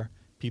where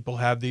people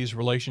have these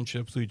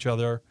relationships with each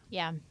other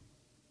Yeah.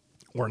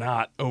 or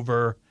not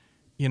over,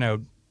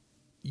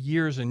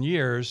 years and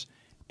years,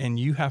 and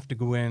you have to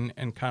go in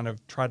and kind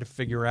of try to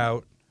figure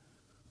out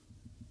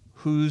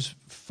who's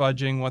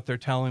fudging what they're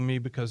telling me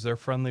because they're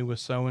friendly with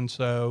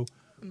so-and-so,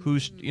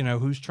 who's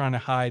trying to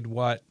hide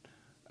what's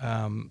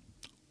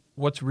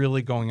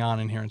really going on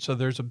in here. And so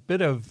there's a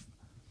bit of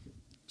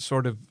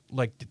sort of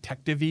like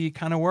detective-y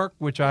kind of work,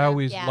 which I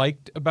always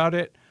liked about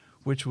it,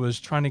 which was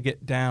trying to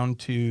get down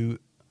to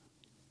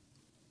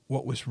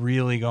what was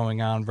really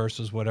going on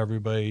versus what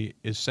everybody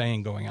is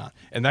saying going on.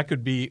 And that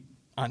could be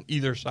on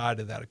either side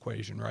of that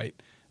equation, right?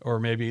 Or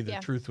maybe the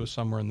truth was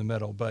somewhere in the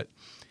middle. But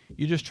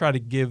you just try to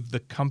give the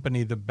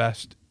company the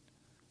best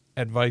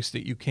advice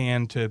that you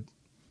can to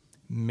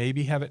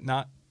maybe have it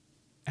not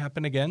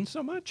happen again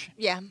so much.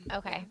 Yeah.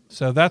 Okay.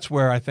 So that's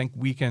where I think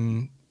we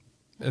can,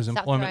 as Stop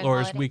employment throwing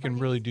lawyers, holiday we can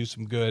parties. really do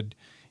some good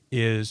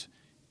is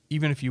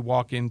even if you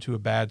walk into a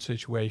bad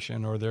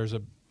situation or there's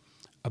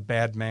a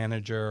bad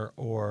manager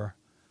or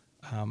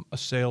a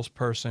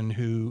salesperson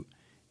who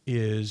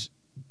is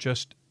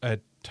just a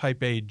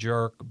type A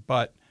jerk,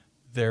 but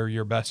they're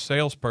your best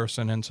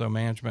salesperson, and so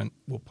management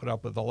will put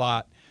up with a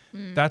lot.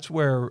 That's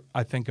where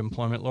I think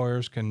employment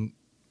lawyers can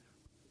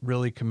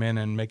really come in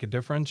and make a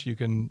difference.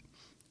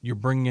 You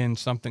bring in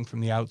something from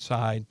the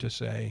outside to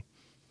say,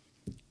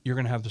 you're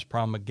going to have this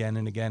problem again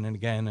and again and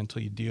again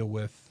until you deal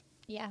with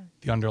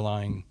the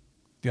underlying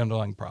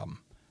problem.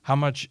 How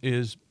much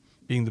is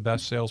being the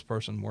best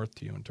salesperson worth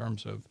to you in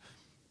terms of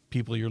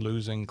people you're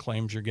losing,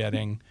 claims you're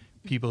getting,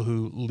 people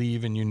who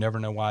leave and you never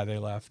know why they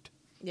left?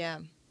 Yeah.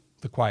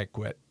 The quiet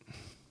quit.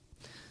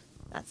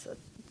 That's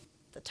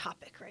the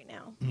topic right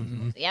now.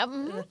 Yep.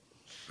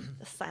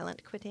 The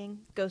silent quitting,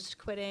 ghost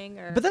quitting,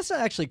 or But that's not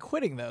actually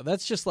quitting, though.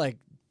 That's just like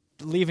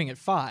leaving at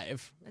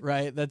 5,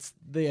 right? That's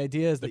the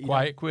idea is The that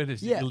quiet quit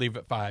is Yeah. you leave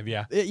at 5,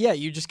 yeah.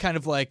 you just kind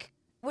of like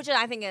which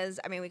I think is.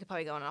 I mean, we could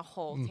probably go on a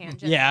whole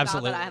tangent. Yeah, about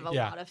absolutely. That I have a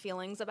Yeah. lot of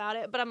feelings about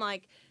it, but I'm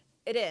like,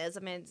 it is. I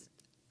mean,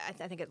 I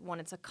think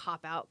it's a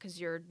cop out because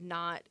you're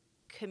not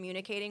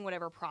communicating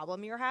whatever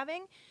problem you're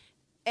having,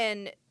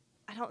 and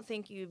I don't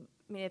think you.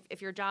 I mean,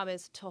 if your job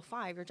is till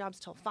 5, your job's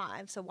till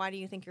 5. So why do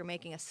you think you're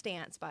making a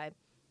stance by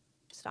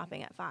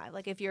stopping at 5?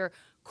 Like if you're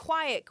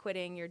quiet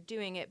quitting, you're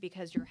doing it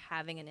because you're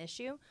having an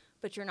issue,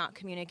 but you're not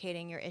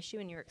communicating your issue,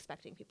 and you're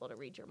expecting people to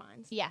read your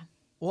minds. Yeah.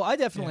 Well, I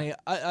definitely,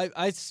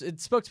 it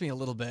spoke to me a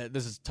little bit.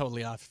 This is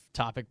totally off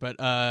topic, but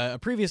a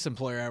previous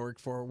employer I worked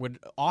for would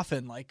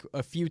often, like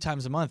a few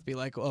times a month, be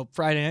like, "Well,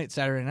 Friday night,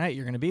 Saturday night,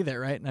 you're going to be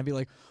there, right?" And I'd be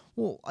like,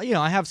 "Well, I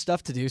have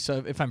stuff to do,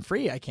 so if I'm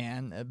free, I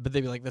can." But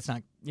they'd be like, "That's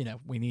not,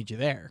 we need you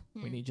there.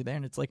 We need you there."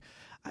 And it's like,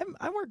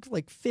 I work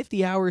like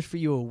 50 hours for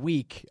you a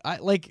week.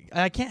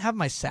 I can't have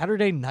my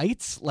Saturday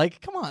nights.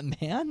 Like, come on,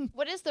 man.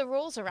 What is the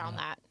rules around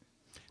that?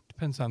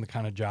 Depends on the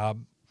kind of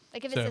job.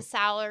 Like if So- it's a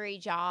salary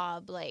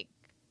job, like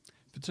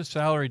If it's a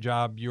salary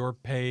job, you're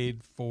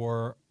paid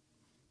for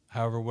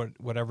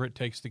whatever it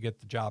takes to get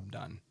the job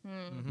done.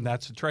 And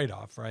that's a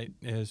trade-off, right?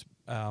 Is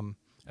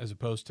as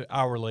opposed to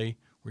hourly,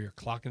 where you're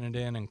clocking it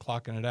in and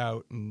clocking it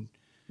out, and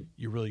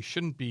you really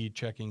shouldn't be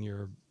checking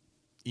your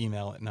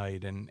email at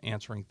night and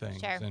answering things.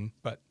 Sure.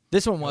 But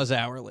This one was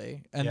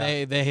hourly, and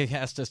Yeah. they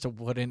asked us to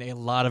put in a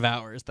lot of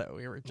hours that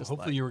we were just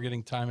hopefully like, you were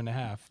getting time and a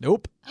half.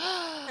 nope.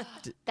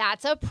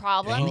 That's a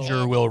problem.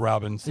 Danger, Will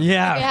Robinson.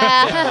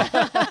 Yeah.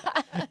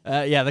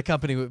 Yeah. The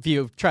company, if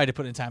you try to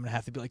put in time and a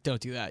half, they'd be like,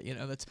 don't do that.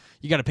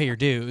 You got to pay your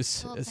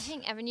dues. Well, It's-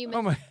 dang, Evan, you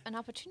Oh missed my- an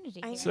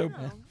opportunity I here. So-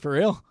 know. for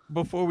real.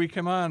 Before we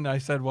come on, I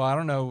said, well, I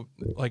don't know.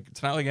 Like,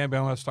 it's not like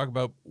anybody wants to talk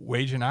about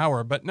wage and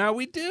hour, but now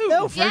we do.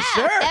 No, for yeah,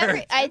 sure.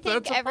 I think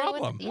That's a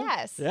everyone. problem.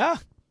 Yes. Yeah.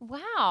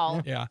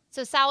 Wow. Yeah.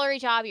 So salary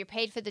job, you're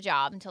paid for the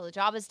job until the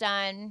job is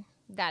done.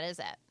 That is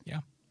it. Yeah.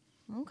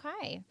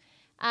 Okay.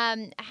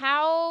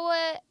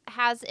 How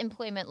has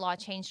employment law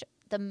changed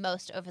the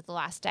most over the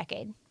last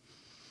decade?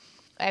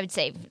 I would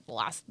say the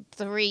last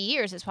 3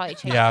 years it's probably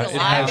changed Yeah, a it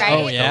lot, has right? Oh,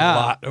 changed yeah. a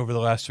lot over the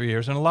last 3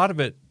 years. And a lot of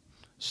it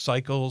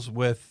cycles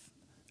with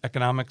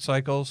economic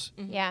cycles.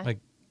 Yeah. Like,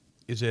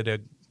 is it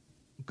a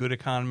good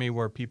economy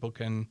where people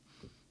can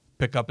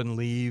pick up and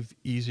leave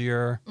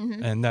easier?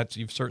 And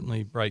you've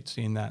certainly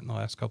seen that in the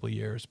last couple of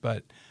years.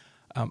 But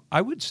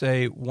I would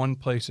say one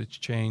place it's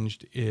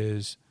changed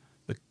is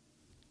the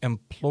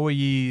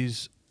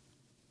employees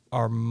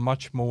are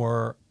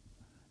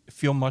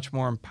feel much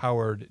more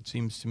empowered, it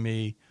seems to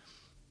me,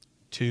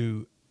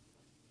 to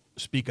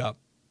speak up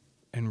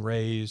and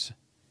raise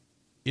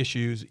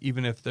issues,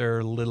 even if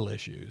they're little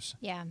issues.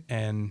 Yeah.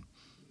 And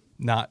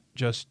not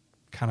just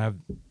kind of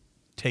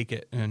take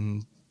it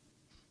and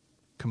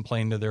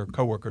complain to their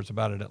coworkers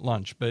about it at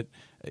lunch. But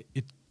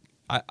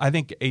I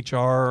think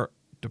HR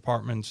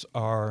departments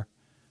are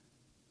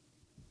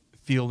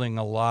fielding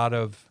a lot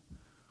of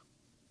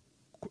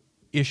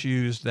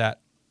issues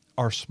that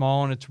are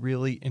small, and it's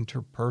really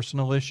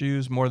interpersonal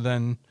issues more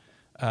than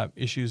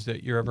issues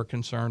that you're ever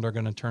concerned are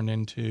going to turn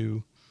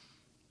into,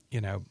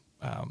 a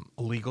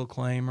legal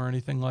claim or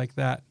anything like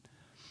that.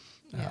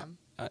 Yeah.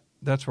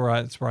 That's where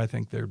I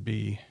think there'd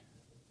be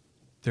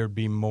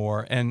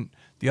more. And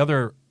the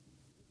other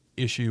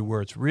issue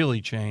where it's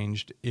really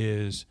changed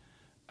is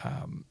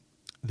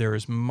there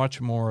is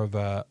much more of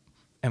a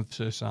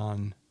emphasis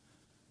on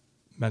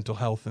mental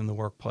health in the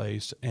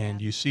workplace,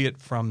 and you see it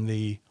from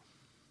the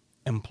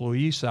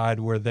employee side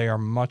where they are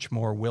much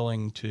more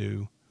willing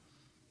to,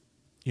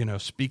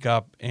 speak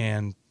up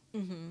and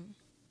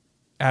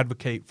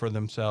advocate for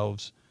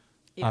themselves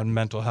on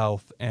mental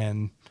health.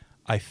 And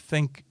I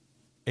think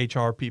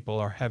HR people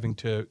are having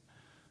to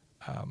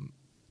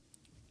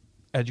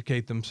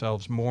educate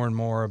themselves more and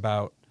more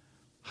about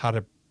how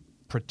to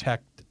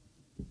protect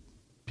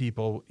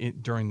people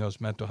during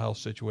those mental health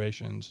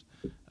situations,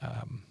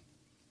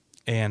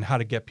 and how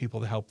to get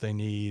people the help they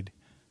need,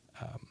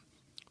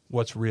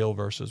 what's real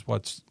versus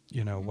what's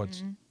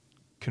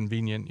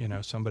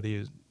convenient. Somebody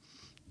is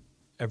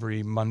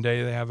every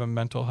Monday they have a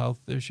mental health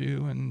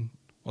issue, and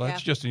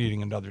that's just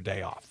needing another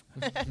day off.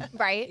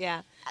 Right?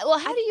 Yeah. Well,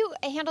 how do you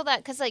handle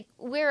that? Because,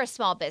 we're a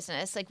small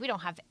business. We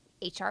don't have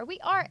HR. We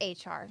are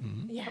HR.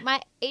 Yeah. Put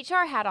my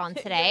HR hat on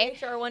today.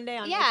 HR one day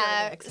on HR the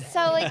Yeah. next day.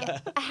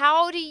 So,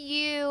 how do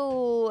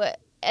you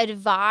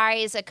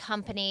advise a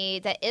company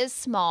that is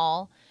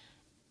small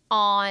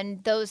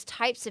on those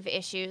types of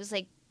issues?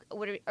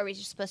 Are we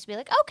just supposed to be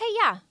like, okay,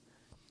 yeah,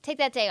 take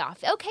that day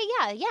off? Okay,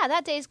 yeah,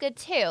 that day's good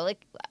too.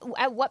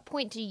 At what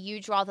point do you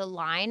draw the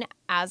line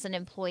as an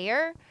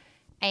employer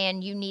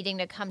and you needing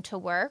to come to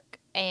work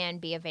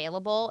and be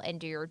available and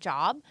do your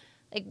job?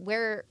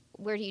 Where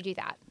do you do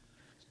that?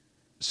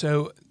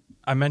 So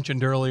I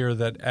mentioned earlier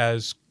that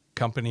as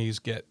companies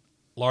get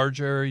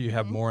larger, you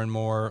have more and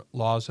more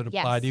laws that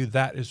apply to you.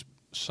 That is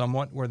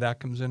somewhat where that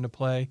comes into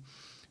play.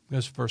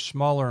 Because for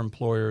smaller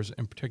employers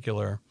in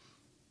particular,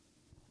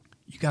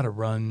 you got to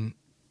run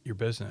your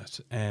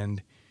business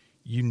and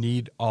you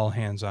need all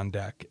hands on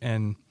deck.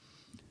 And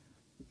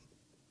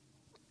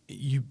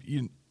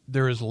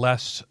there is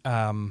less,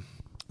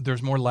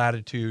 there's more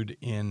latitude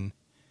in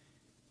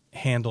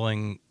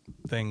handling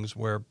things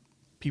where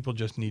people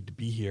just need to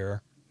be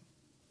here,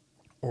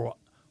 or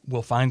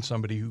we'll find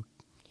somebody who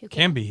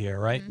can be here,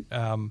 right?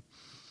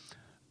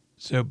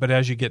 But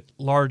as you get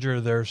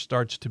larger, there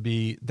starts to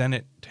be, then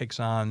it takes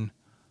on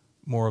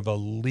more of a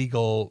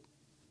legal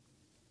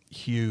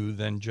hue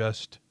than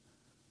just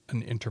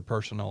an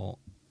interpersonal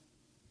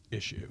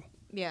issue.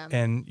 Yeah.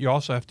 And you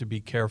also have to be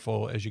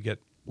careful as you get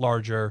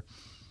larger,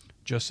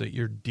 just that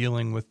you're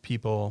dealing with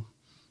people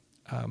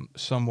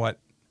somewhat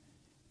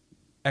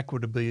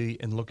equitably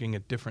and looking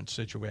at different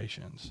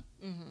situations.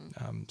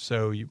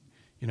 So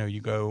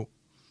you go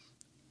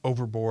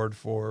overboard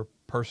for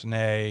person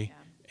A,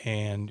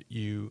 and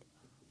you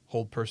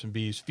hold person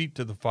B's feet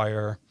to the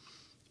fire,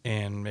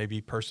 and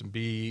maybe person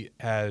B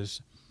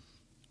has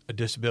a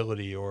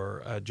disability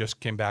or just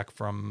came back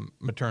from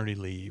maternity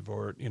leave,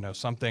 or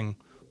something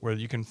where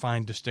you can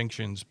find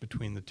distinctions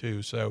between the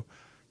two. So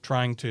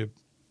trying to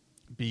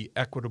be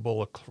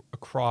equitable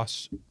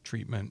across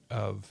treatment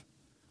of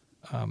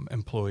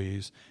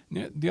employees.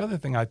 The other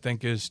thing I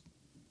think is,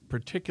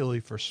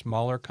 particularly for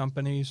smaller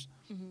companies,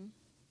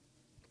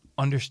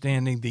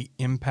 understanding the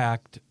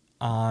impact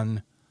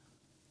on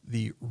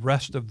the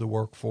rest of the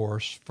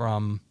workforce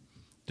from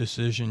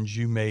decisions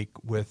you make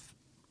with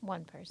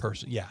One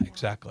person. Yeah,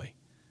 exactly.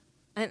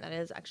 I think that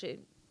is actually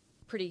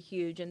pretty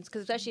huge, and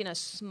because especially in a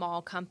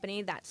small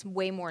company, that's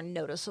way more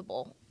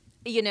noticeable.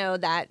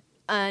 That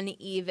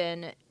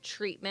uneven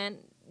treatment,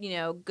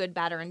 good,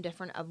 bad, or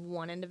indifferent of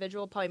one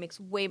individual probably makes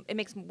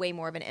way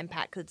more of an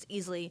impact because it's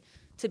easily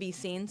to be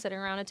seen sitting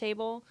around a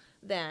table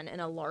than in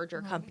a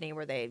larger company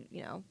where they,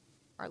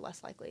 are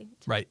less likely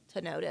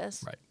to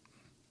notice. Right.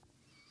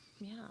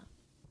 Yeah.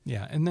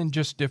 Yeah, and then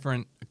just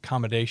different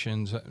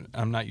accommodations.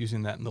 I'm not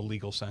using that in the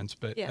legal sense,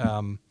 but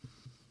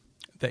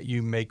that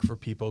you make for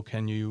people.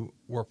 Can you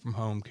work from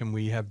home? Can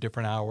we have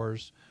different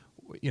hours?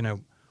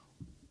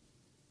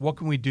 What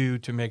can we do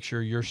to make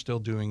sure you're still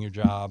doing your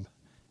job?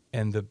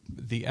 And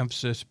the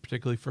emphasis,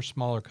 particularly for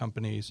smaller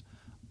companies,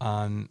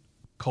 on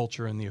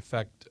culture and the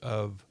effect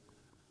of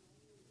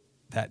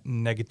that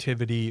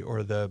negativity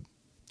or the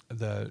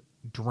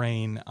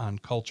drain on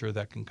culture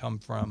that can come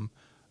from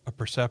a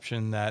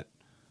perception that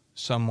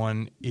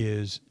someone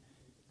is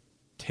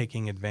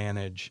taking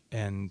advantage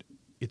and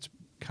it's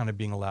kind of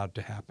being allowed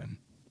to happen.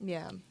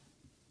 Yeah.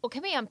 Well,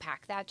 can we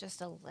unpack that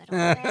just a little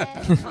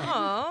bit?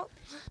 Oh.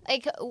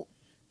 Like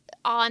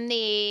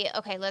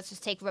let's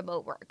just take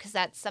remote work because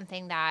that's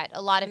something that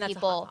a lot of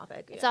people. A hot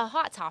topic, It's a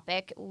hot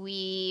topic.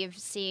 We've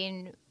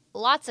seen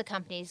lots of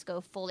companies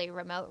go fully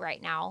remote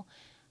right now.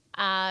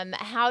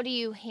 How do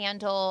you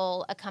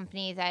handle a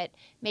company that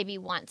maybe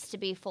wants to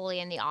be fully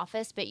in the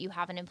office, but you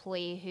have an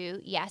employee who,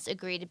 yes,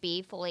 agree to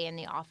be fully in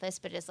the office,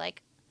 but is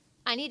like,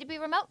 I need to be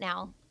remote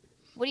now.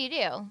 What do you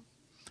do?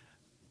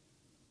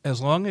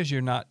 As long as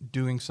you're not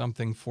doing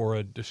something for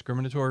a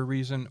discriminatory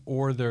reason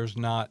or there's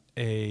not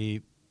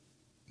a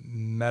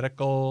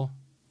medical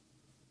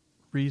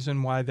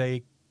reason why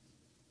they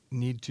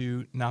need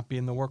to not be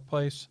in the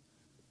workplace,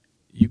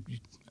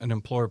 an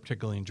employer,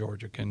 particularly in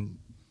Georgia, can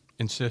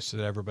insist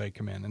that everybody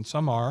come in. And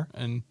some are,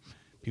 and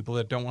people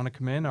that don't want to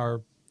come in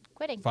are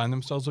Quitting. Find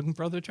themselves looking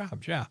for other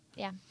jobs, yeah.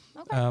 Yeah.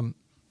 Okay.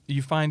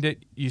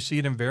 You see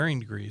it in varying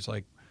degrees.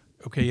 Like,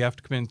 okay, you have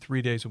to come in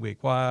 3 days a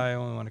week. Well, I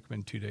only want to come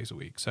in 2 days a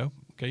week. So,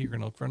 okay, you're going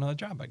to look for another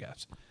job, I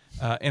guess.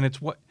 And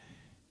it's what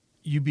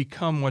you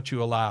become what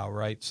you allow,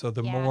 right? So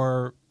the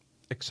more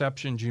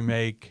exceptions you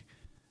make,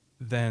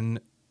 then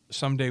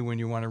someday when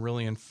you want to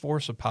really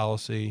enforce a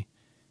policy,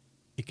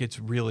 it gets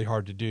really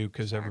hard to do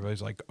because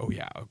everybody's like, oh,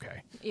 yeah,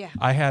 okay. Yeah.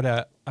 I had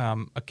a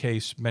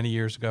case many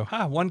years ago.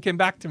 One came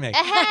back to me.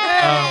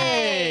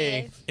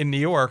 Hey! In New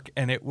York,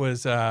 and it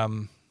was a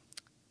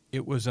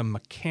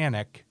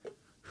mechanic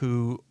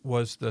who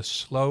was the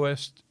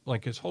slowest,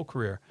 like his whole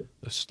career,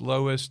 the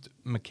slowest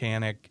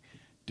mechanic,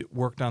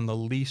 worked on the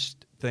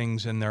least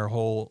things in their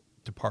whole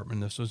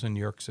department. This was in New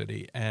York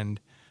City. And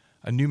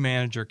a new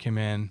manager came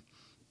in,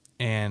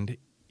 and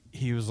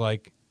he was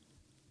like,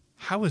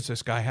 how has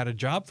this guy had a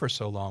job for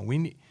so long?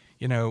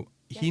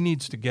 He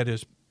needs to get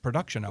his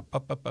production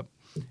up.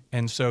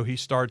 And so he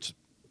starts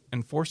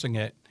enforcing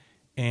it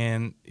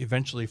and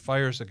eventually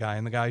fires the guy,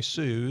 and the guy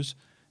sues.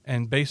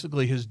 And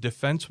basically his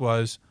defense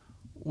was,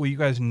 well, you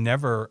guys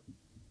never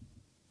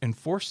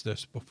enforced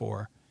this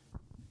before.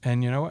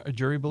 And you know what? A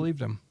jury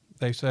believed him.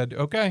 They said,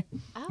 okay,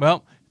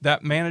 well,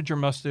 that manager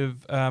must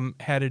have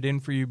had it in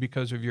for you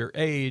because of your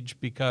age,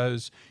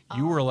 because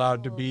you were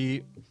allowed to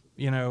be,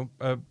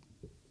 a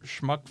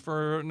schmuck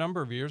for a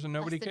number of years and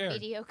nobody cared.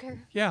 Mediocre.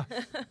 Yeah.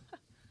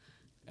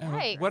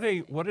 Right. What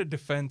a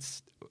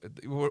defense.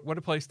 What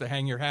a place to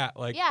hang your hat.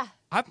 Like, Yeah.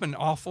 I've been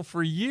awful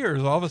for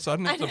years. All of a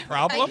sudden it's a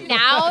problem.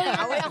 Now you're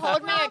going to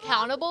hold me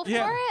accountable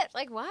Yeah. for it?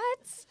 Like,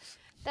 what?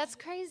 That's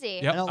crazy.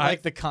 Yep. I don't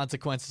like the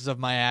consequences of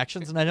my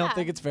actions, and I don't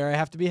think it's fair I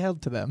have to be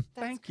held to them.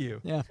 Thank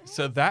you. Yeah.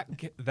 So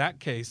that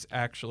case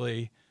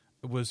actually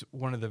was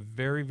one of the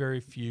very, very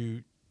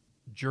few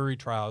jury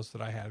trials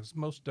that I had. 'Cause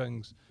most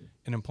things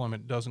in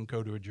employment doesn't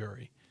go to a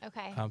jury.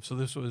 Okay. So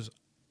this was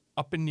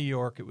up in New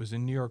York. It was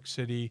in New York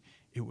City.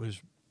 It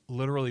was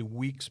literally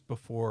weeks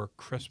before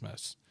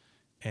Christmas.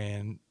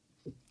 And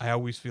I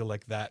always feel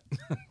like that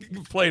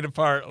played a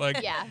part.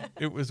 Like,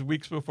 it was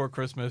weeks before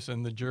Christmas,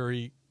 and the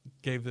jury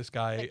gave this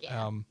guy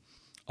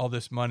all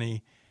this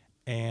money.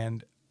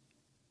 And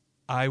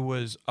I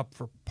was up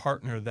for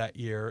partner that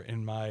year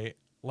in my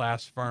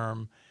last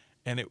firm.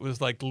 And it was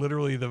like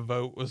literally the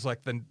vote was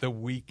like the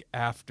week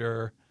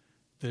after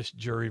this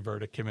jury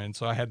verdict came in.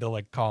 So I had to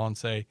like call and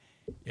say,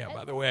 yeah,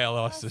 by the way, I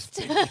lost this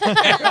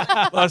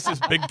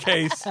big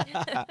case,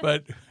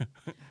 but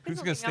who's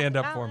going to stand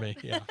up for me?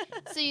 Yeah.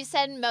 So you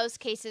said most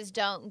cases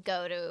don't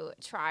go to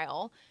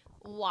trial.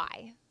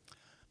 Why?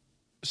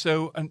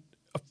 So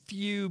a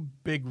few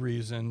big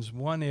reasons.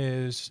 One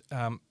is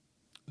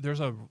there's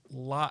a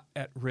lot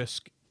at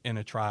risk in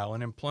a trial.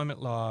 In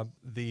employment law,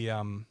 the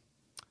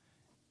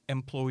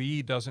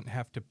employee doesn't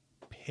have to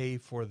pay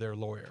for their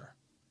lawyer.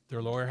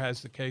 Their lawyer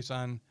has the case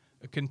on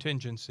a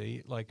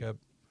contingency, like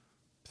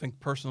think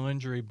personal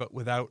injury, but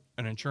without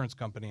an insurance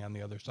company on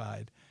the other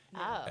side.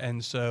 Oh.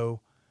 And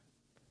so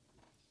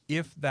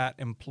if that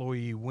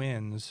employee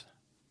wins,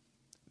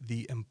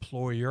 the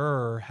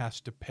employer has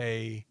to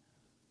pay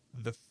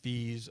the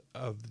fees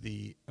of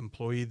the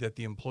employee that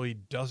the employee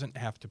doesn't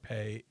have to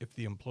pay if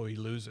the employee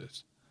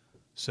loses.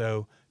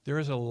 So there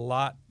is a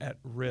lot at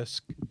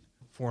risk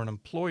for an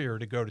employer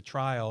to go to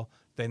trial,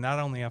 they not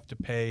only have to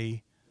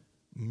pay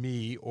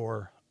me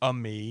or a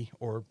me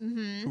or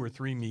two or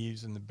three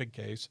me's in the big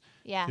case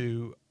Yeah.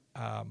 to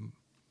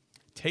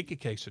take a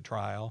case to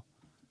trial,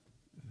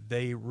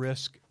 they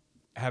risk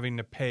having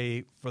to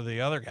pay for the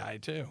other guy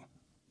too.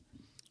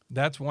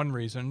 That's one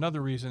reason.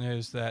 Another reason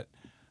is that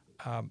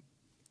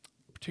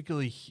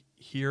particularly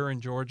here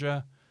in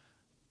Georgia,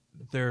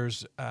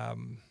 there's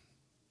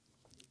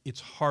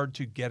it's hard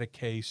to get a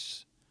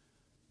case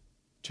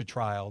to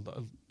trial.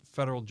 The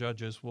federal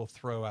judges will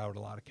throw out a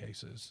lot of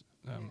cases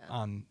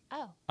on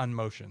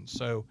motions.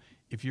 So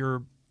if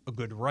you're a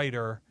good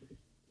writer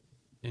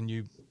and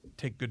you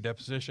take good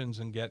depositions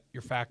and get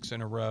your facts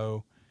in a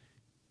row,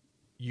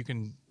 you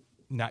can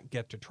not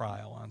get to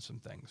trial on some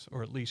things,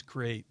 or at least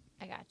create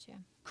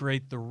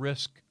the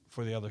risk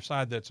for the other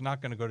side that's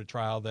not going to go to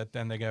trial, that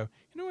then they go,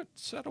 you know what,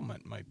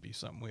 settlement might be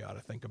something we ought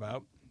to think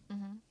about.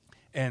 Mm-hmm.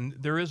 And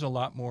there is a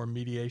lot more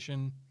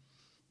mediation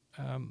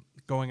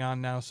going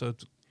on now, so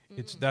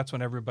that's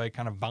when everybody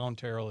kind of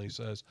voluntarily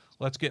says,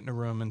 let's get in a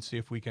room and see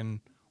if we can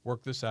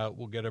work this out.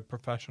 We'll get a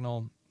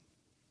professional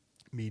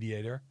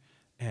mediator,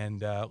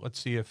 and let's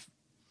see if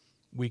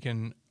we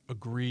can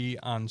agree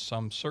on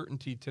some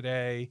certainty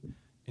today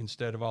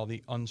instead of all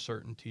the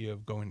uncertainty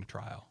of going to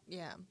trial.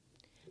 Yeah.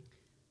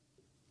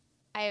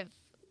 I have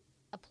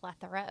a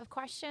plethora of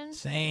questions.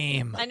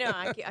 Same. I know.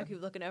 I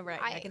keep looking over.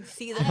 I can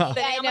see them.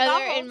 I know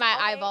they're in my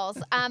eyeballs.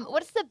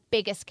 What's the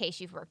biggest case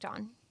you've worked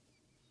on?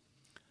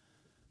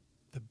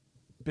 The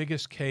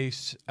biggest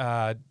case,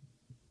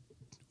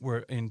 were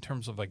in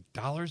terms of like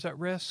dollars at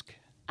risk.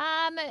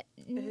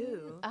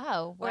 Ooh.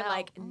 Oh, Or well.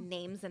 like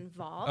names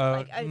involved.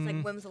 It's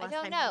like, when was the I last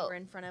don't time know. you were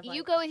in front of? Like,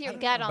 You go with your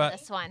gut on But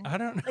this one. I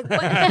don't know. Like,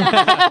 what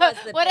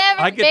was the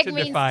Whatever I get big to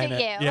means define to it.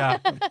 you. Yeah,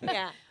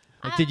 Yeah.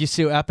 Like, did you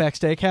sue Outback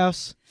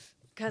Steakhouse?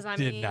 Because I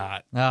did mean,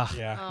 not. Ah,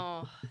 Yeah.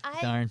 Oh.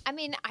 Darn. I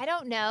mean, I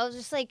don't know.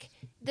 Just like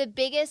the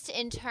biggest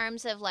in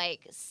terms of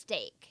like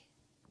steak,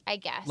 I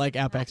guess. like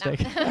Outback No.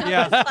 Steak.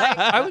 Yeah,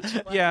 I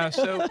would. Yeah,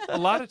 so a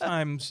lot of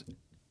times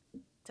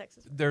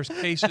Texas. there's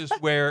cases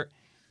where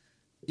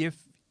if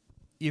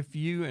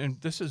you,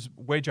 and this is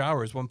wage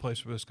hours, one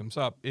place where this comes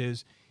up,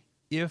 is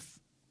if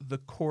the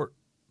court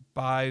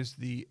buys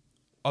the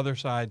other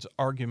side's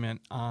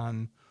argument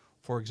on,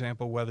 for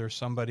example, whether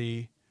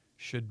somebody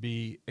should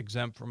be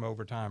exempt from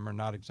overtime or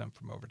not exempt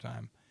from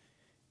overtime.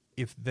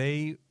 If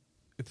the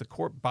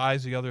court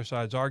buys the other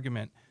side's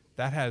argument,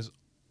 that has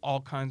all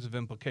kinds of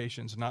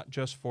implications, not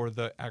just for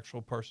the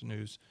actual person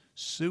who's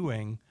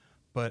suing,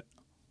 but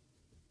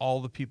all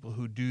the people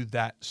who do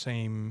that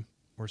same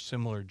or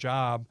similar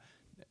job.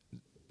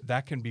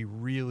 That can be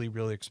really,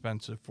 really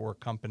expensive for a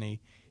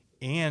company,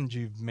 and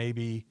you've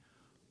maybe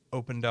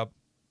opened up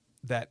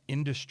that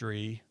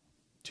industry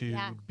to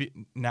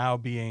now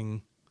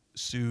being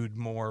sued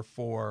more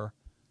for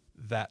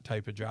that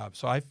type of job.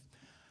 So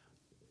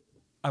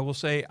I will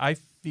say I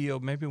feel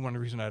maybe one of the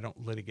reasons I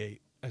don't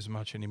litigate as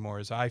much anymore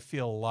is I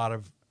feel a lot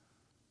of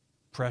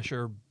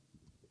pressure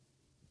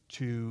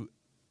to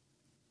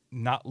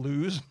not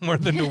lose more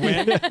than to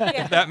win,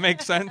 if that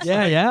makes sense.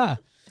 Yeah, yeah.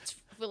 It's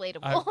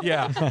relatable.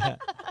 Yeah.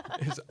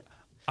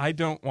 I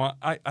don't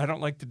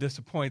like to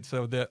disappoint.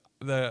 So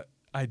the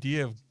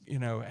idea of,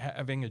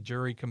 having a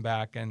jury come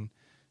back and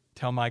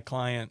tell my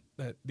client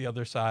that the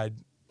other side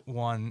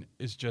won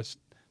is just,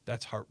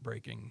 that's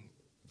heartbreaking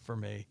for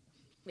me.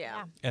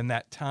 Yeah. And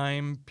that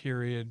time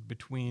period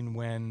between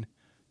when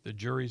the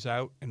jury's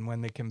out and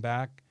when they come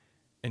back,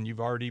 and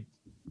you've already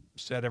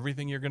said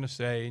everything you're going to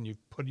say, and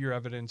you've put your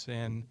evidence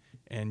in,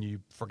 and you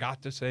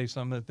forgot to say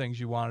some of the things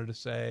you wanted to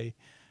say,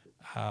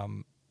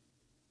 and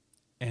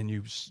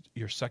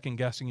you're second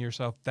guessing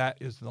yourself. That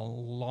is the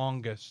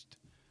longest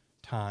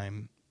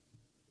time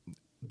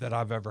that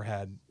I've ever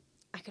had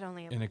I could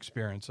only in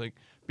experience. Like,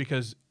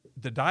 because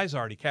the die's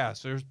already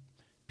cast. There's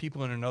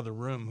people in another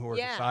room who are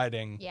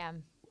deciding. Yeah.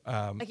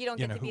 Like, you don't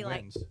get to who be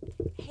like, wins.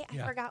 hey, I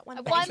Yeah. forgot one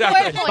thing. One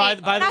Exactly. more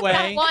point. By the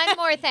way, One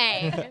more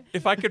thing.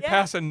 If I could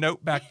pass a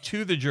note back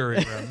to the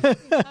jury room.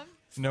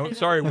 No,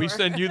 sorry, we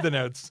send you the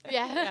notes.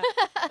 Yeah.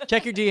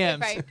 check your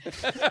DMs. Right.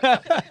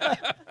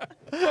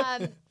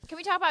 Can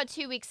we talk about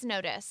 2 weeks'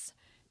 notice?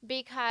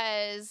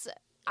 Because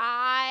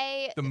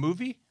The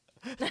movie?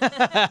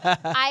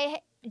 I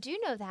do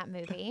know that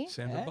movie.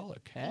 Sandra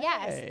Bullock.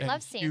 Yes, And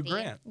love Hugh Sandy.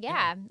 Grant.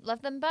 Yeah,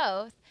 love them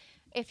both.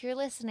 If you're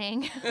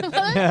listening, I'm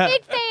a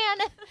big fan.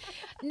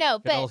 No,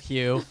 Good old but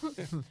Hugh.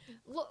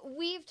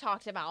 we've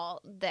talked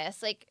about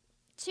this. Like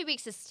 2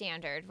 weeks is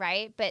standard,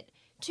 right? But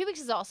 2 weeks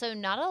is also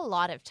not a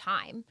lot of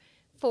time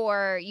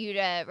for you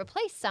to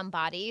replace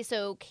somebody.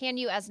 So can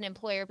you, as an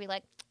employer, be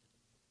like,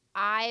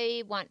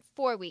 I want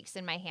 4 weeks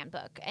in my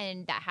handbook,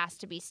 and that has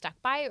to be stuck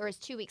by, or is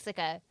 2 weeks like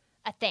a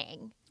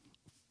thing?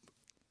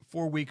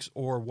 4 weeks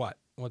or what?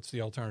 What's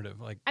the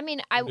alternative? Like, I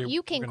mean, We're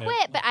you can gonna-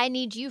 quit, but I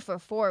need you for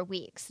 4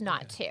 weeks,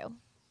 not 2.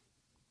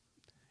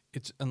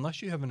 it's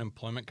unless you have an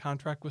employment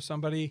contract with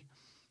somebody,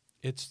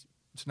 it's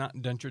not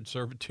indentured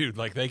servitude.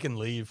 Like, they can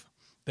leave.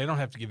 They don't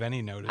have to give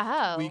any notice.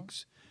 Oh. 2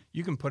 weeks,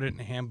 You can put it in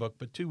a handbook,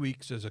 but 2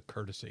 weeks is a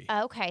courtesy.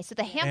 Okay, so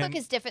the handbook And-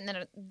 is different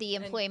than the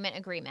employment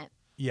agreement.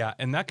 Yeah,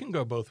 and that can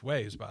go both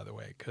ways, by the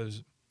way,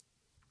 because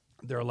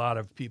there are a lot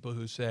of people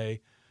who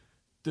say,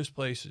 this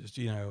place is,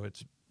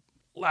 it's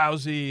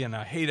lousy and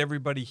I hate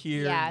everybody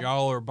here. Yeah.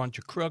 Y'all are a bunch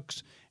of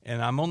crooks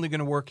and I'm only going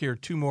to work here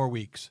 2 more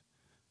weeks.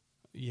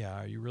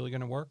 Yeah, are you really going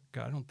to work?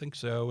 I don't think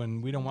so,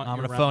 and we don't want I'm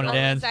you gonna around phone the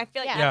it house. in. I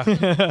feel like Yeah.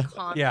 that's a more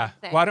common Yeah.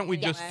 thing. Why don't we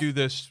Yeah. just do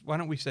this? Why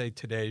don't we say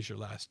today's your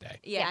last day?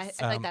 Yeah, Yes.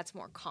 I feel like that's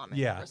more common.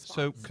 Yeah.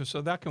 response.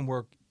 So that can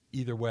work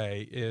either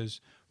way. Is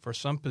for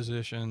some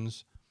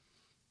positions,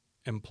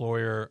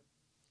 employer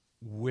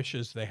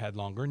wishes they had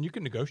longer, and you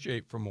can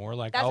negotiate for more.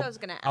 Like That's I'll, what I was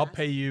gonna I'll ask.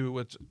 pay you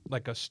what's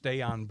like a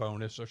stay-on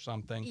bonus or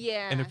something.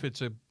 Yeah. And if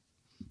it's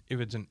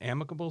an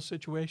amicable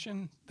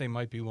situation, they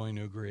might be willing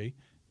to agree.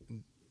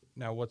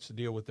 Now, what's the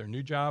deal with their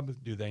new job?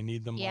 Do they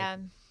need them Yeah. like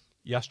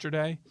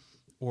yesterday,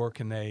 or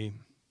can they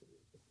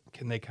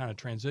kind of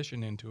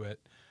transition into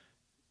it?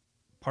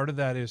 Part of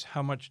that is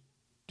how much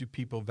do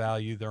people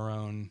value their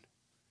own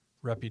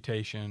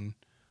reputation?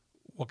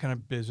 What kind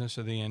of business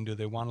are they in? Do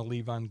they want to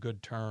leave on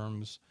good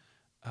terms?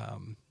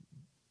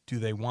 Do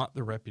they want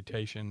the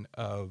reputation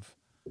of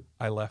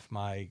I left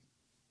my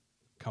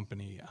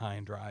company high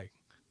and dry?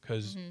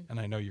 Because, and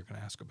I know you're going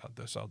to ask about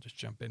this, I'll just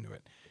jump into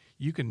it.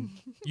 You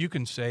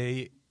can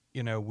say,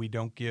 we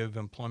don't give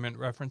employment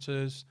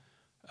references,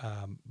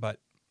 but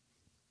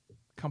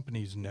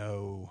companies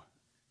know.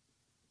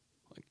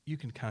 Like, you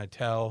can kind of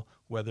tell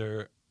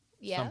whether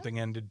Yeah. something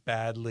ended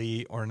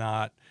badly or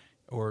not,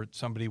 or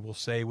somebody will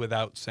say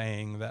without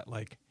saying that,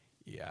 like,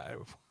 yeah,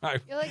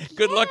 You're like,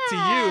 good luck to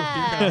you if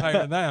you're going to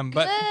hire them,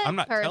 but Good I'm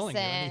not telling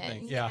you person.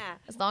 anything. Yeah.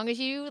 As long as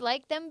you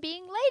like them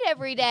being late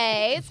every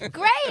day, it's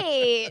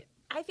great.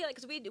 I feel like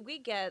because we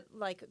get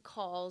like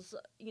calls,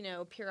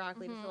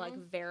 periodically to like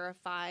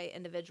verify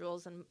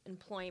individuals and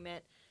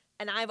employment,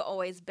 and I've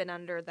always been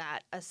under that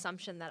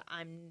assumption that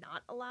I'm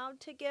not allowed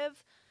to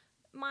give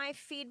my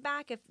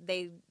feedback if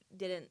they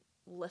didn't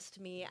list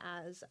me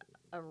as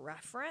a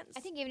reference. I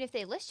think even if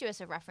they list you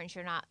as a reference,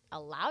 you're not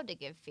allowed to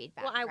give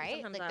feedback, Well, right?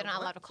 sometimes Like I they're not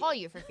allowed want to call to.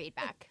 you for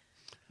feedback.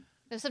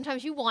 So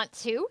sometimes you want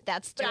to.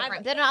 That's But I've-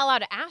 different. They're not allowed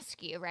to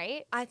ask you,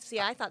 right? I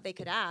thought they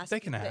could ask. They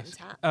can You couldn't ask.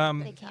 tell.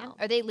 They can.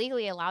 Are they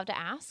legally allowed to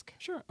ask?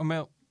 Sure.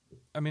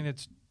 I mean,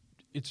 it's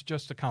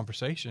just a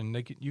conversation.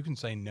 You can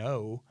say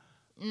no,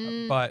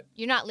 but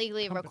You're not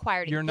legally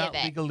required to you're give not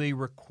it. legally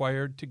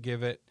required to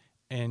give it,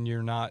 and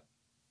you're not,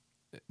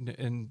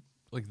 and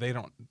like they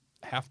don't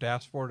have to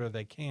ask for it, or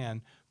they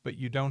can, but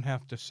you don't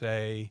have to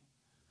say.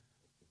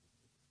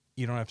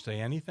 You don't have to say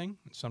anything.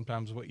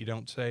 Sometimes what you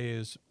don't say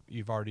is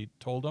you've already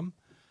told them.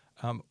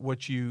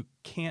 What you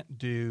can't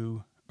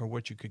do, or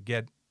what you could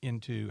get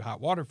into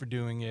hot water for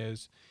doing,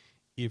 is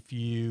if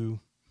you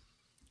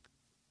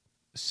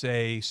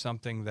say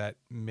something that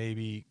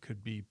maybe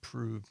could be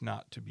proved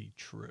not to be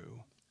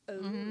true.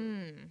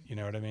 You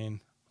know what I mean?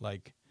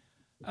 Like,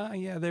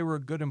 yeah, they were a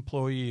good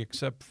employee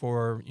except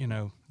for,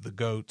 the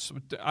goats.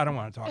 I don't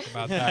want to talk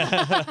about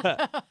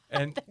that.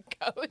 And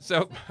Goats.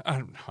 so I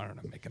don't know, I'm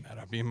making that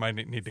up. You might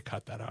need to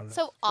cut that out.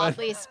 So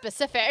oddly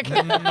specific. I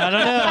don't know.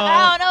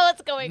 I don't know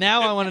what's going on.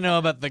 Now I want to know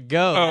about the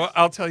goat. Oh,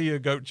 I'll tell you a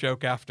goat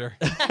joke after.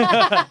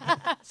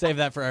 Save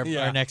that for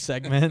Yeah. our next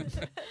segment.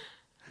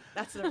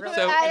 That's the real.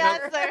 So-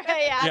 Yeah.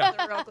 Yeah.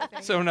 the real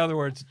thing. So in other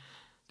words,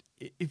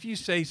 if you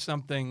say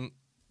something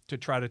to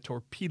try to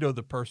torpedo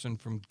the person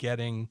from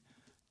getting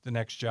the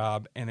next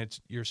job, and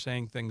you're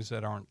saying things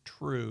that aren't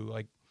true,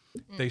 like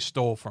they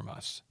stole from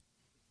us,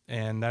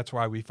 and that's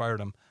why we fired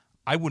them.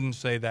 I wouldn't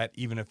say that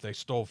even if they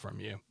stole from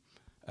you,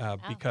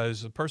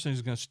 because the person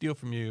who's going to steal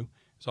from you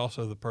is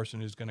also the person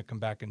who's going to come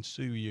back and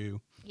sue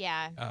you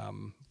Yeah.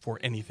 for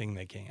anything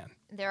they can.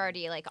 They're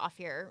already like off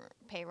your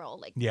payroll.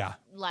 Like, Yeah.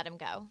 let them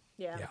go.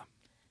 yeah. Yeah.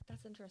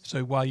 That's interesting.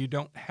 So while you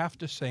don't have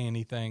to say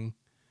anything,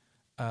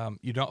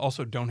 you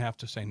don't have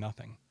to say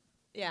nothing.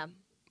 Yeah.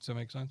 Does that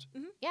make sense?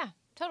 Yeah.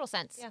 Total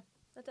sense. Yeah.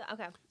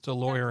 Okay. It's a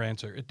lawyer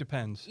answer. It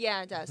depends.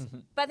 Yeah, it does.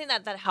 But I think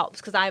that helps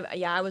because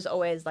I was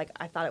always like,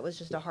 I thought it was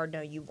just a hard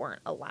no. You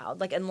weren't allowed,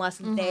 like, unless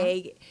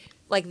they,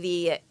 like,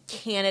 the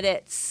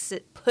candidates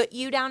put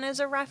you down as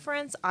a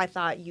reference. I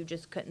thought you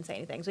just couldn't say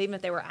anything. So even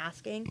if they were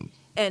asking,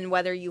 and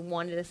whether you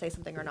wanted to say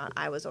something or not,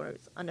 I was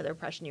always under the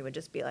impression you would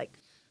just be like,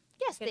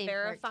 Yes, can they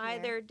verify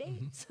their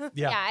dates.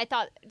 Yeah. Yeah, I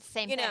thought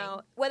same You thing.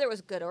 know, whether it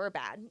was good or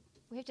bad.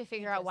 We have to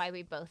figure out why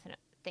we both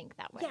think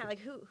that way. Yeah, like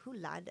who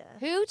lied to us?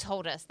 Who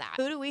told us that?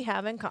 Who do we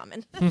have in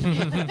common?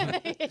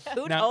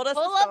 Who Now- told us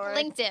Pull the up story?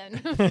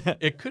 LinkedIn.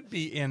 It could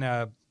be in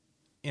a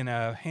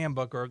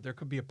handbook, or there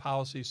could be a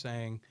policy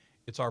saying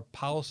it's our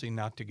policy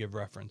not to give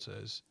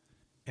references.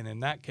 And in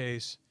that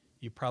case,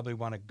 you probably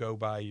want to go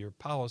by your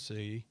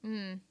policy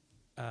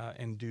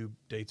and do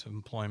dates of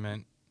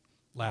employment,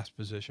 last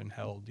position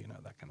held,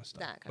 that kind of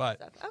stuff. That kind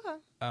of stuff.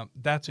 Okay.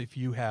 That's if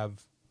you have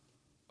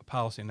a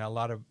policy. Now, a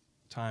lot of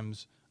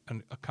times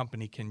a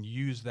company can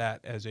use that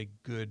as a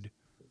good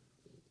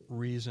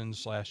reason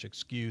 /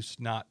 excuse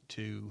not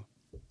to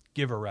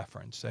give a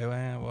reference. Say,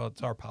 well,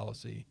 it's our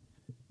policy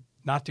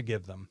not to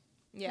give them.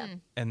 Yeah.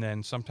 And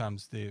then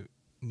sometimes the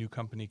new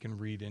company can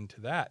read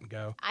into that and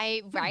go,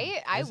 I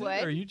is it?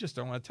 would. Or you just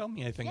don't want to tell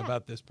me anything Yeah.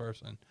 about this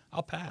person.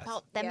 I'll pass.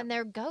 About them Yep. and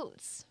their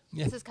goats.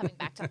 Yeah. This is coming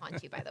back to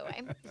haunt you, by the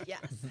way.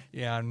 Yes.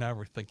 Yeah, I'm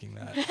never thinking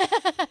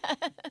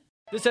that.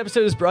 This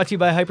episode is brought to you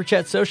by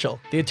HyperChat Social,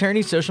 the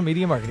attorney's social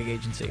media marketing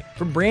agency.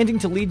 From branding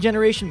to lead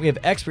generation, we have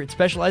experts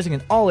specializing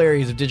in all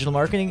areas of digital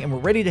marketing, and we're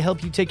ready to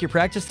help you take your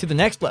practice to the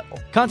next level.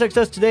 Contact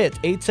us today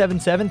at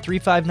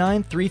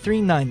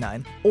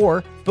 877-359-3399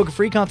 or book a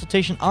free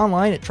consultation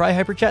online at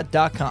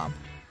tryhyperchat.com.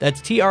 That's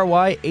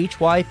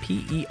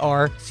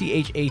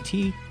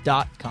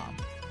tryhyperchat.com.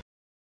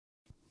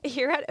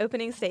 Here at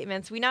Opening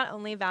Statements, we not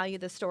only value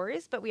the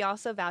stories, but we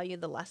also value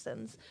the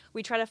lessons.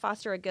 We try to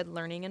foster a good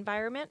learning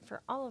environment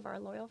for all of our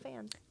loyal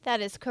fans. That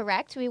is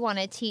correct. We want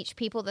to teach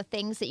people the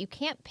things that you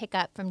can't pick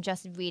up from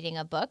just reading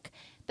a book,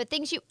 but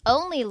things you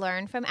only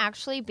learn from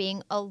actually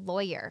being a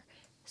lawyer.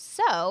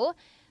 So,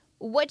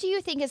 what do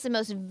you think is the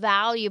most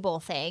valuable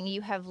thing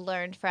you have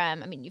learned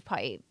from? I mean, you've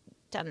probably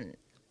done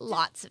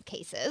lots of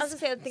cases. I was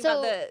going to say,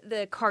 about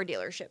the car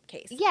dealership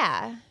case.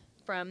 Yeah.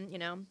 From,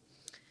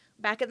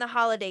 back in the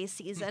holiday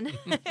season.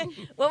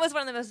 What was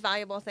one of the most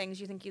valuable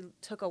things you think you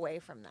took away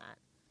from that?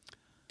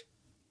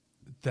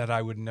 That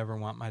I would never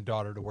want my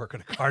daughter to work at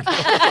a car dealer.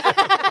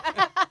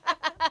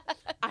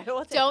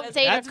 Don't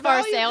date a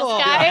car valuable.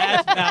 sales guy.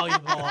 That's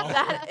valuable.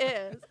 That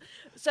is.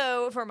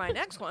 So for my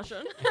next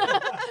question,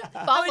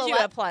 how would you Follow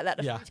up. apply that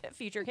to Yeah.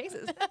 future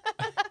cases?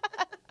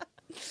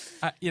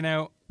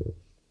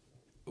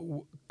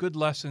 Good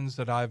lessons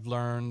that I've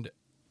learned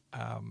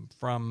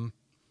from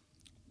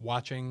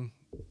watching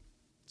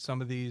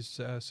some of these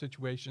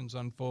situations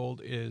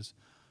unfold is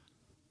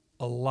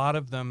a lot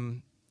of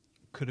them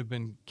could have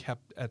been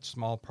kept at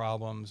small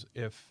problems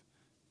if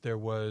there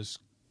was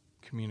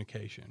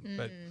communication.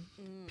 But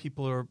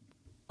people are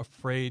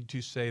afraid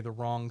to say the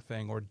wrong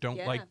thing or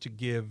don't like to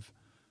give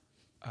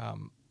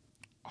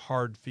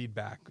hard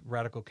feedback,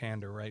 radical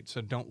candor, right? So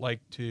don't like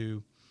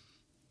to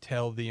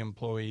tell the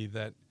employee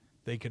that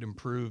they could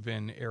improve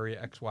in area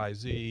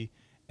XYZ,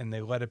 and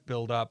they let it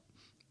build up,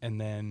 and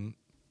then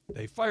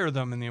they fire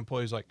them, and the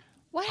employee's like,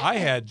 What I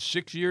happened? had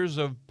 6 years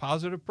of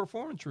positive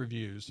performance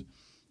reviews.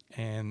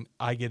 And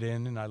I get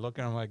in and I look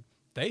and I'm like,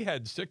 they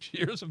had 6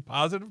 years of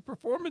positive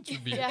performance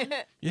reviews.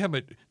 Yeah,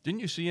 but didn't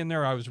you see in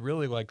there I was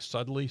really like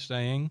subtly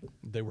saying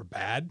they were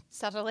bad?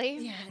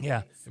 Subtly.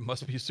 Yeah. It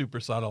must be super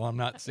subtle. I'm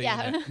not seeing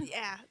Yeah. it.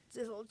 Yeah, it's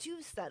a little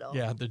too subtle.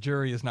 Yeah, the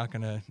jury is not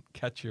going to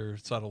catch your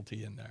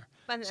subtlety in there.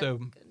 But So,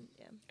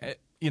 that's good,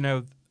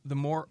 the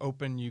more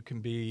open you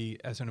can be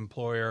as an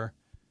employer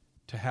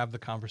to have the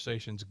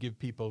conversations, give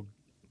people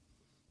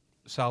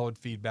solid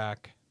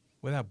feedback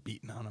without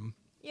beating on them.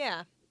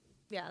 Yeah,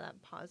 that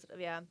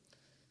positive. Yeah.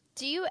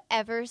 Do you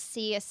ever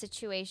see a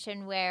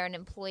situation where an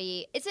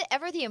employee, is it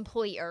ever the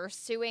employer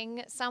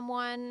suing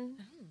someone?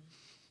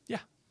 Yeah.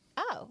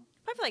 Oh.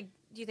 I feel like,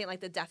 do you think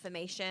like the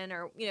defamation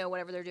or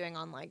whatever they're doing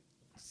on like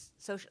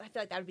social? I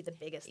feel like that would be the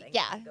biggest thing.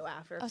 Yeah. To go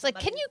after. I was like,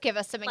 can you give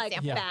us some like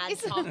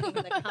examples? bad talking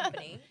to the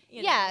company?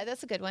 Yeah,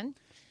 that's a good one.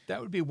 That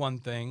would be one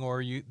thing.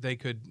 Or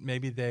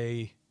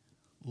they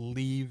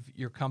leave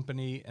your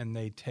company and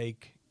they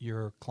take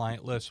your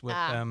client list with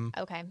them.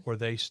 Okay. Or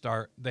they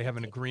have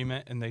an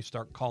agreement and they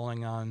start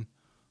calling on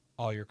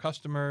all your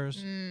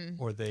customers,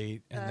 or they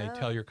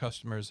tell your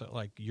customers that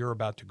like you're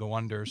about to go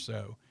under,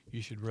 so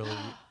you should really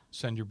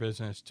send your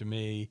business to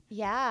me.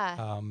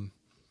 Yeah.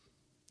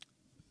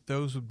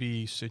 Those would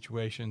be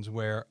situations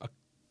where a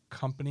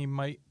company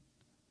might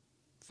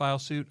file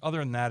suit. Other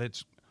than that,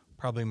 it's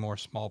probably more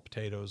small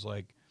potatoes,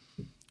 like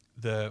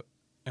the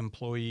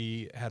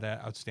employee had an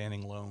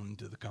outstanding loan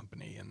to the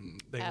company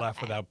and they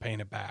left without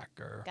paying it back.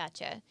 Or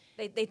Gotcha.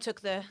 They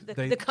took the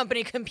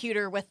company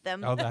computer with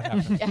them. Oh, that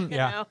happens. Yeah,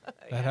 that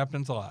Yeah.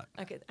 happens a lot.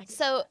 Okay.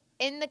 So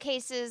in the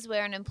cases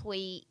where an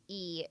employee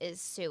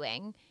is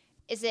suing,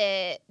 does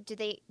the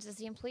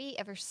employee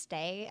ever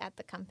stay at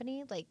the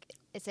company? Like,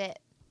 is it?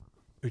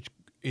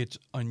 It's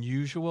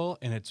unusual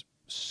and it's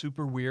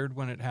super weird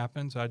when it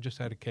happens. I just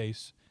had a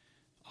case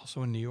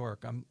also in New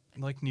York. I'm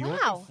like New York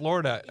Wow. and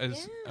Florida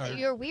is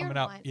You're a weird coming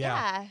up. one.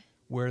 Yeah.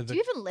 Where Do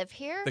you even live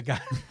here? the guy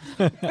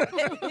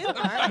Who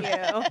are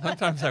you?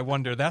 sometimes I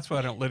wonder, that's why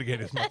I don't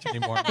litigate as much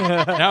anymore.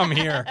 Now I'm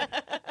here.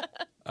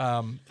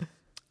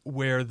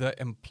 Where the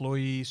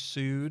employee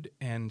sued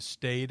and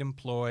stayed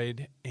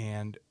employed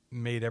and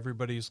made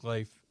everybody's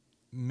life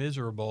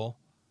miserable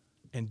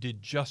and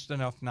did just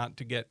enough not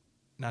to give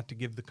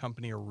the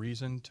company a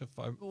reason to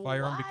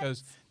fire him,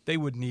 because they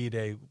would need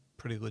a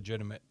pretty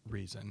legitimate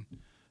reason.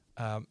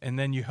 And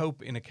then you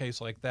hope in a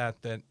case like that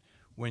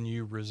when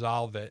you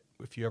resolve it,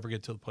 if you ever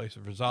get to the place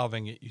of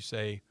resolving it, you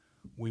say,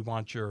 we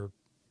want your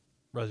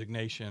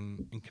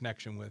resignation in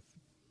connection with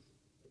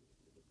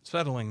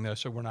settling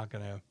this, or we're not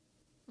going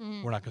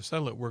to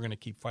settle it. We're going to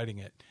keep fighting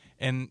it.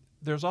 And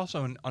there's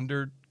also an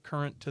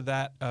undercurrent to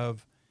that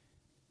of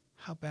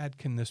how bad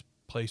can this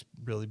place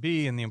really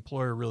be and the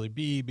employer really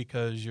be,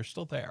 because you're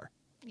still there.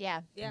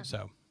 Yeah. Yeah.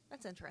 So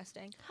That's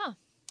interesting. Huh.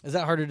 Is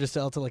that harder to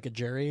sell to like a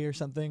jury or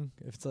something?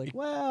 If it's like,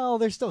 well,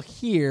 they're still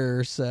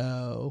here,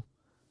 so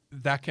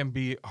that can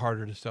be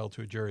harder to sell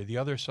to a jury. The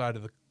other side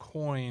of the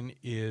coin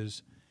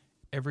is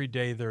every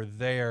day they're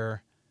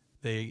there,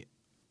 they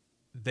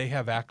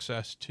have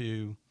access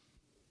to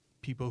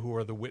people who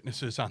are the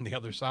witnesses on the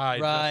other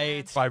side.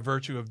 Right. By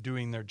virtue of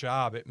doing their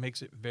job, it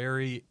makes it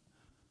very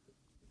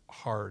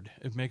hard.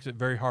 It makes it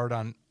very hard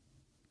on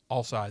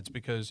all sides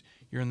because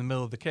you're in the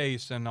middle of the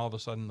case and all of a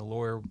sudden the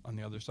lawyer on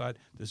the other side,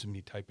 this is me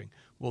typing.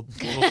 All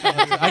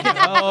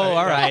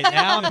right.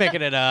 Now I'm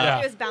picking it up. Yeah.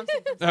 It was bouncing.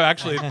 No,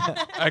 actually,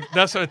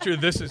 that's not true.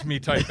 This is me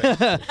typing.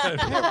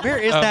 Where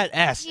is that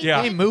S? yeah.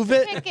 Can we move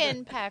it?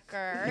 Chicken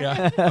pecker.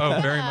 Yeah. Oh,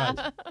 very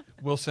much.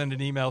 We'll send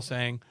an email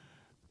saying,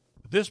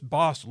 this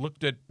boss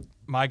looked at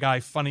my guy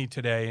funny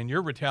today and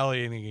you're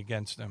retaliating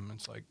against him.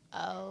 It's like,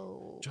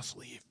 Oh. just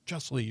leave.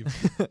 Just leave.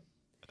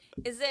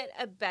 Is it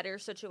a better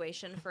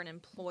situation for an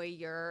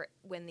employer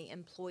when the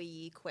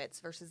employee quits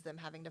versus them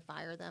having to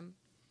fire them?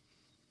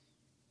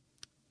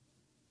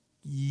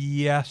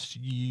 Yes,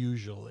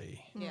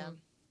 usually. Yeah.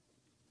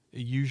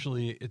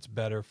 Usually it's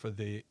better for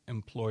the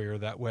employer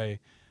that way.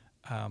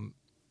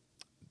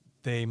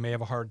 They may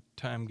have a hard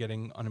time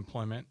getting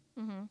unemployment.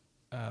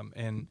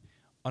 And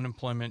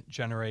unemployment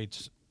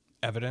generates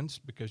evidence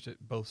because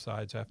both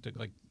sides have to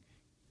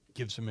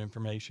give some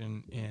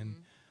information in.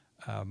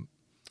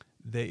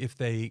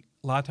 A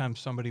lot of times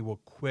somebody will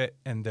quit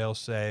and they'll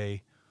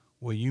say,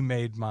 well, you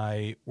made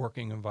my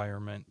working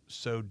environment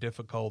so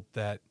difficult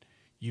that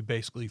you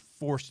basically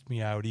forced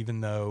me out,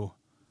 even though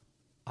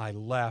I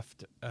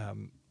left.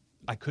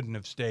 I couldn't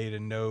have stayed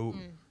and no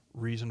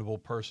reasonable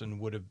person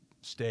would have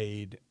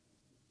stayed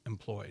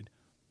employed.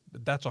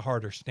 But that's a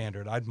harder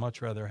standard. I'd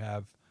much rather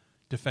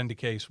defend a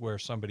case where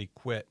somebody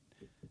quit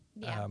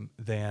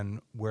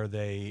than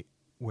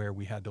where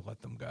we had to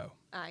let them go.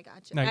 I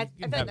gotcha. Now, I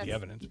you can feel have like the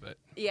evidence, but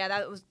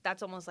yeah,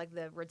 that's almost like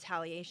the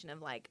retaliation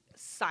of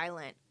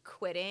silent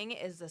quitting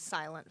is the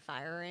silent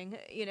firing.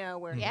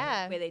 Where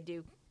where they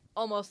do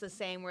almost the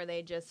same, where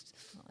they just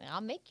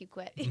I'll make you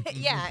quit.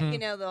 yeah,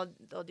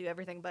 they'll do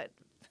everything but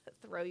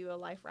throw you a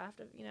life raft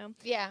of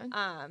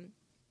Yeah.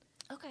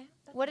 Okay.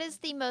 What is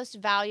the most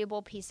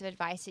valuable piece of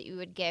advice that you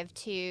would give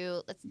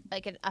to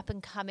an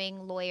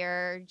up-and-coming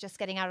lawyer just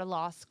getting out of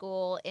law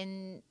school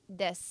in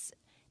this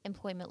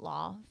employment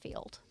law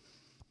field?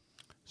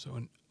 so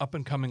an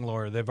up-and-coming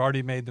lawyer, they've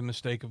already made the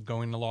mistake of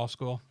going to law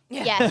school.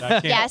 Yes, I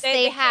can't- yes,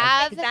 they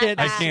have. That I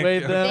bad. can't. Wait,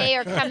 They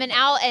are coming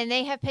out and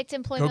they have picked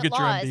employment get your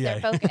law as their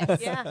MBA.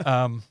 focus.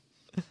 Yeah.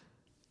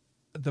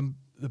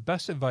 The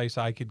best advice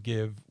I could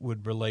give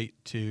would relate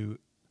to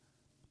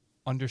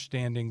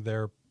understanding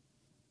their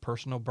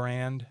personal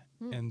brand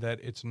and that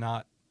it's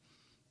not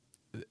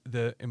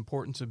the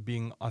importance of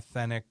being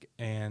authentic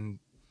and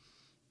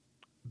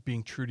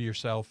being true to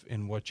yourself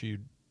in what you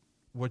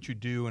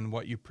do and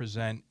what you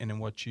present and in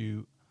what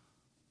you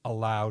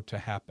allow to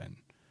happen.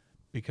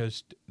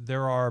 Because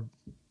there are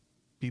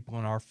people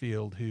in our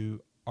field who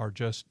are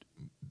just,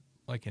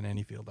 like in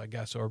any field, I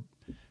guess, are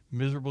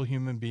miserable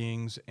human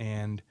beings,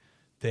 and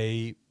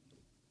they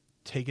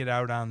take it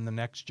out on the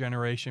next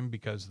generation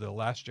because the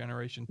last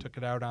generation took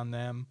it out on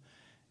them,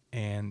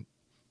 and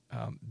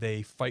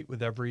they fight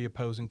with every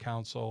opposing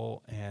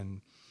counsel,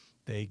 and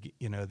they're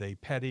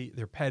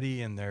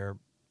petty and they're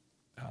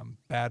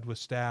bad with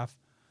staff.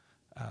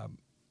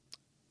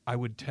 I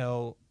would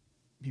tell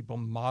people,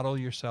 model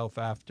yourself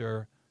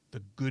after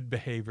the good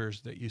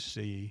behaviors that you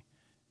see,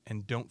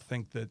 and don't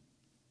think that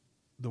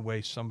the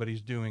way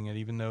somebody's doing it,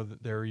 even though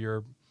that they're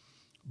your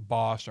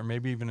boss or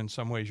maybe even in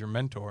some ways your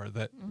mentor,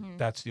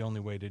 that's the only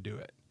way to do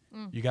it.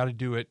 You got to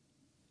do it.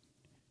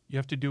 You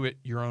have to do it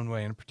your own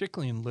way, and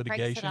particularly in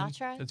litigation,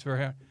 Sinatra? it's very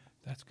hard.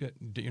 That's good.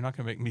 You're not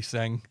going to make me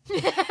sing.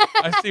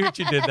 I see what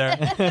you did there.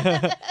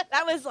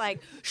 That was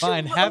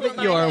Fine, shoot have over it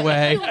my your head.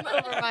 way.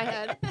 Over my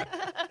head.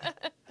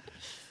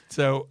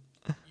 So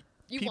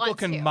You people want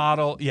can to.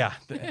 model. Yeah,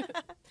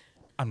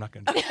 I'm not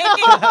going to.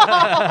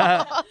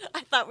 I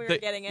thought we were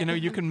getting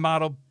it. You can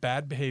model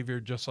bad behavior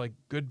just like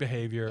good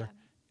behavior,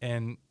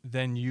 and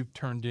then you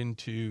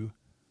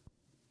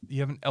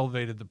haven't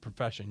elevated the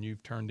profession.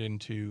 You've turned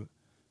into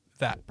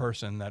that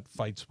person that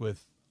fights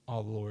with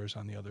all the lawyers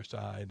on the other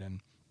side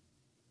and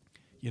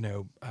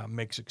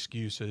makes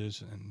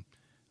excuses, and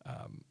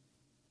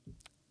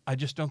I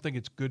just don't think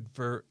it's good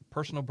for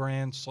personal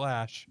brand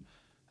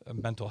 /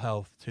 mental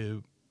health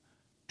to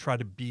try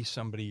to be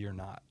somebody you're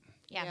not.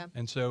 Yeah.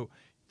 And so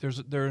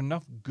there are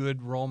enough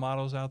good role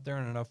models out there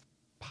and enough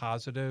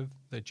positive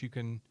that you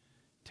can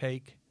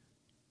take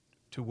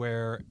to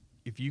where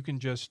if you can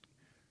just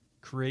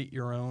create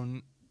your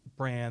own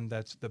brand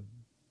that's the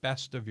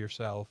best of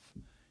yourself,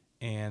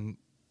 and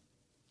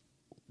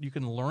you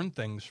can learn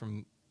things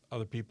from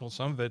other people.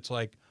 Some of it's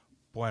like,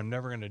 boy, I'm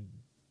never going to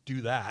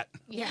do that.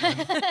 Yeah.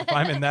 If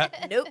I'm in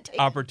that Nope.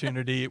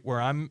 opportunity where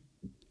I'm,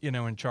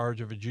 in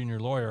charge of a junior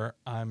lawyer,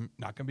 I'm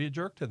not going to be a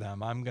jerk to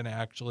them. I'm going to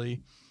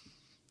actually,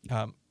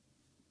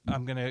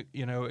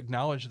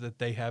 acknowledge that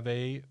they have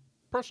a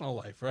personal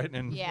life, right?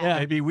 And Yeah.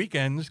 maybe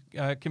weekends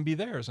can be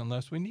theirs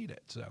unless we need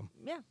it. So,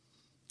 Yeah.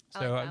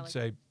 so I'd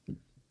say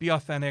be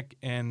authentic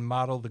and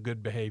model the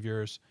good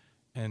behaviors,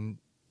 and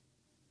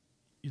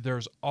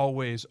there's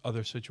always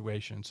other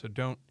situations. So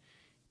don't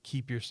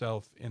keep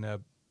yourself in a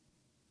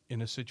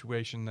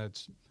situation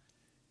that's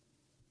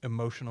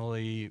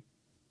emotionally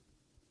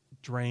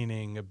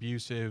draining,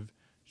 abusive,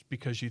 just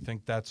because you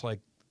think that's like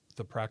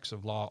the practice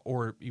of law,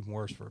 or even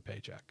worse, for a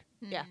paycheck.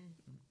 Yeah.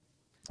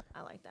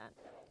 I like that.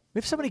 We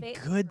have so many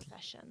Elevate the good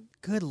profession.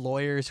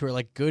 lawyers who are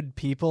like good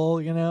people,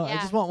 I Yeah.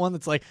 just want one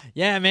that's like,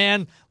 yeah,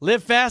 man,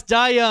 live fast,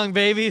 die young,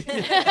 baby.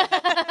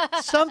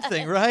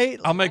 Something, right?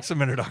 I'll make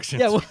some introductions.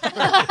 Yeah, well,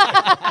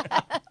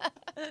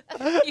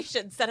 You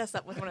should set us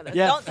up with one of those.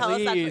 Yeah, Don't tell us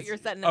that's please. what you're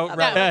setting Oh, us up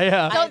right. with.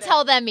 yeah. Don't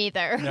tell them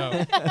either.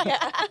 No.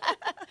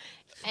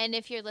 And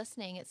if you're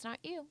listening, it's not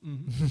you.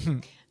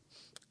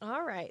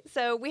 All right.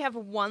 So we have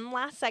one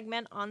last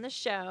segment on the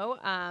show.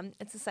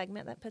 It's a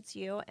segment that puts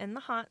you in the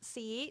hot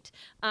seat.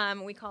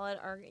 We call it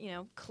our,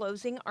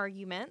 closing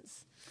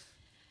arguments.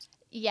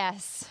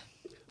 Yes.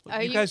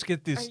 You guys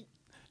get this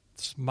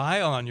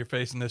smile on your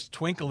face and this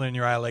twinkle in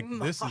your eye, like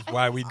this is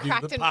why we do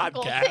Cracked the an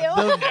uncle, podcast.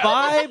 too. The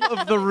vibe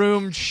of the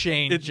room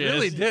changes. It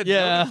really did,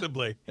 Yeah.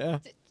 noticeably. Yeah.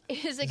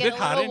 Is it Is getting it a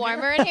hot little in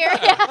warmer in here?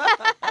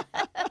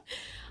 Yeah.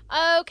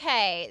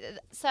 Okay.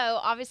 So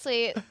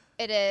obviously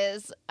it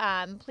is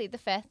Plead the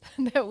Fifth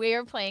that we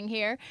are playing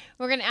here.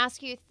 We're going to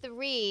ask you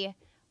 3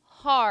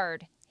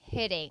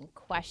 hard-hitting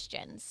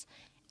questions.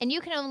 And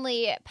you can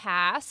only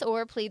pass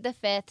or plead the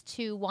fifth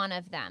to one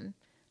of them,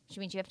 which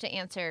means you have to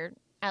answer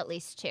at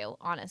least 2,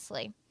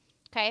 honestly.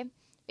 Okay?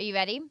 Are you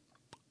ready?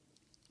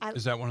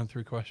 Is that one of the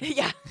 3 questions?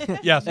 Yeah.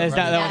 Yes. I'm That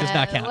ready. one does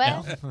not count.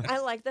 No. No. I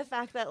like the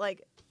fact that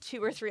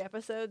 2 or 3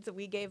 episodes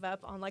we gave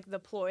up on the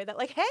ploy that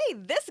hey,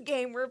 this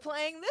game we're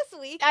playing this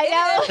week. I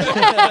know.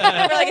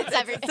 We're like, it's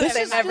Every- the This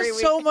same is every just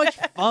week. so much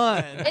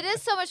fun. It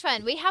is so much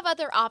fun. We have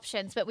other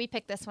options, but we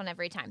pick this one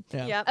every time.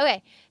 Yeah. Yep.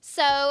 Okay,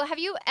 so have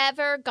you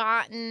ever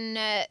gotten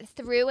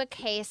through a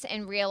case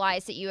and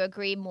realized that you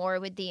agree more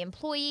with the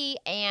employee?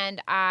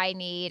 And I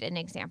need an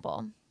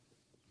example.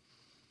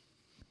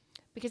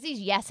 Because these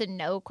yes and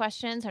no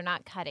questions are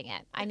not cutting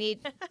it. I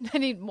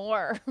need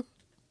more.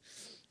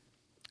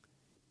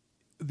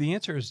 The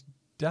answer is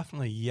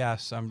definitely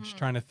yes. I'm just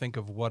trying to think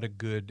of what a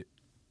good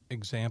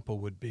example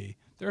would be.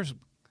 The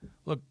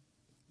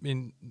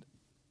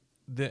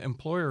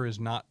employer is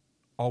not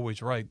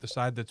always right. The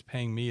side that's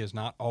paying me is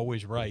not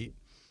always right.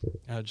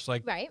 Just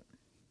like Right.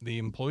 the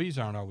employees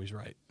aren't always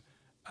right.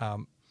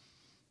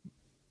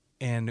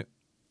 And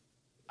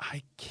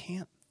I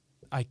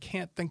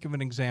can't think of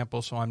an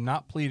example, so I'm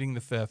not pleading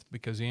the fifth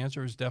because the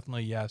answer is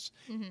definitely yes.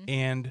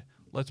 And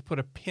let's put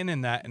a pin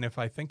in that, and if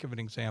I think of an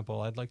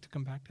example, I'd like to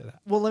come back to that.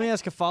 Well, let me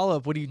ask a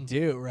follow-up. What do you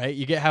do, right?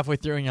 You get halfway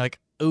through and you're like,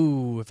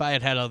 ooh, if I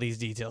had all these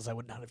details, I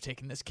would not have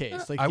taken this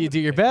case. I Do you would do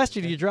your take best the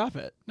or do you drop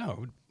it?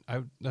 No,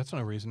 that's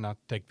no reason not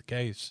to take the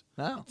case.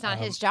 No. It's not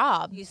his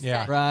job. You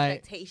Yeah. set Right.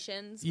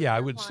 expectations. with Yeah, I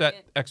your would client.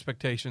 set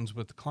expectations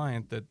with the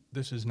client that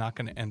this is not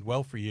going to end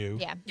well for you.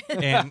 Yeah.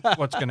 And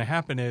what's going to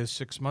happen is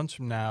 6 months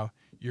from now,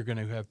 you're going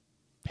to have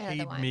Another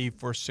paid one. me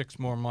for 6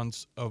 more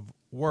months of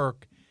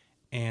work,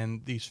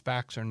 and these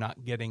facts are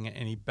not getting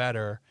any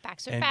better.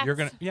 Facts are and facts.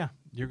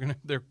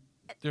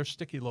 they're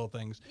sticky little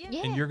things,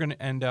 Yeah. and you're going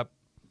to end up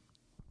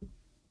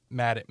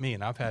mad at me.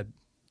 And I've had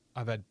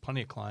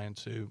plenty of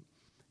clients who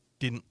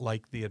didn't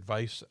like the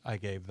advice I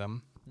gave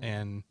them,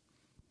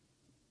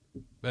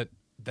 but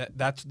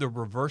that's the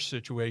reverse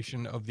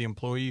situation of the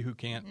employee who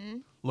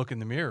can't look in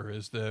the mirror,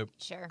 is the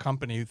Sure.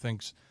 company who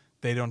thinks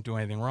they don't do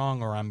anything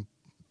wrong, or I'm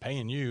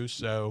paying you,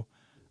 so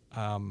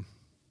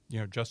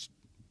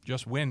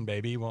just win,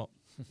 baby. Well,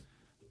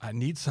 I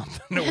need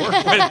something to work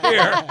with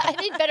here. I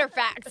need better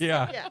facts.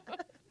 Yeah.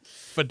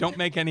 But don't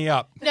make any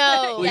up.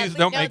 No. Please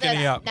don't make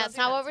any up. That's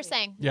Don't do not that what to we're me.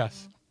 saying.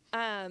 Yes.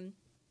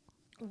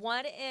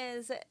 What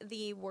is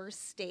the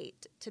worst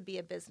state to be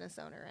a business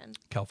owner in?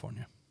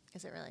 California.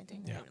 Is it really?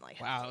 Yeah.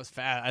 Wow, it was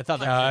fast. I thought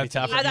that Yeah, was it's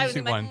going to be I tougher. thought it was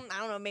Easy gonna be one. I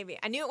don't know, maybe.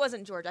 I knew it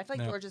wasn't Georgia. I feel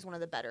like No. Georgia's one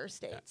of the better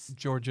states.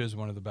 Georgia is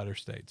one of the better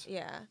states.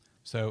 Yeah.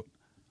 So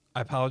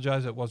I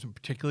apologize. It wasn't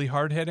particularly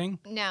hard hitting,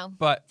 No.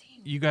 but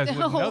you guys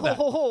wouldn't know that.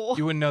 No.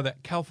 You wouldn't know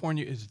that.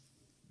 California is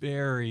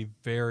very,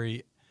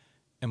 very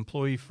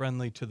employee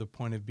friendly to the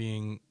point of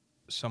being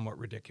somewhat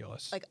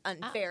ridiculous. Like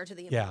unfair to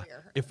the Yeah.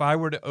 employer. If I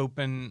were to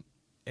open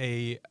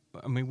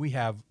we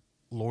have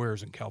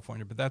lawyers in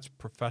California, but that's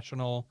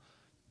professional.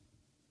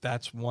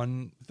 That's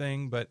one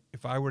thing. But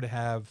if I were to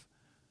have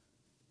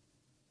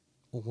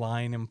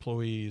line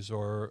employees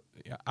or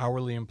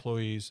hourly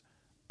employees,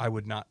 I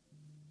would not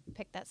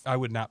Pick that.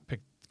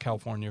 pick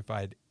California if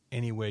I had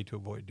any way to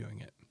avoid doing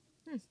it.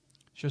 It's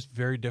just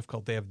very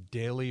difficult. They have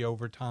daily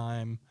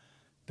overtime.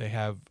 They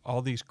have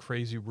all these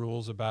crazy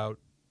rules about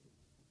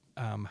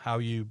how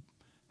you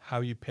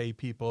pay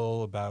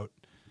people. About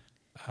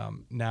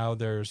now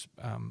there's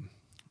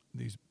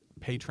these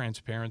pay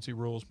transparency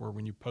rules where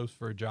when you post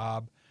for a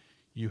job,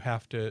 you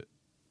have to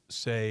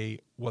say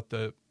what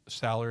the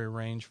salary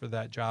range for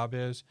that job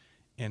is.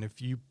 And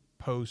if you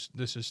post,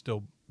 this is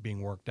still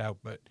being worked out,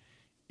 but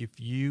if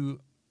you're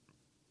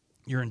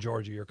in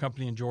Georgia, you're a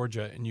company in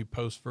Georgia, and you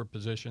post for a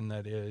position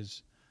that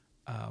is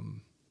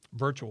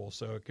virtual,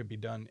 so it could be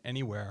done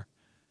anywhere,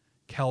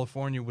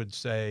 California would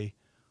say,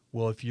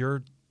 well, if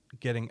you're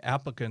getting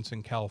applicants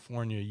in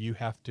California, you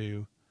have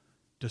to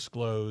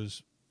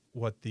disclose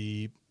what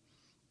the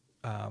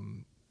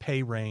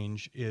pay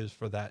range is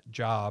for that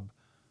job.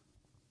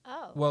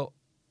 Oh. Well,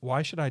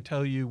 why should I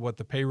tell you what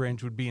the pay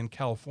range would be in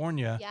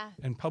California Yeah.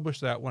 and publish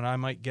that when I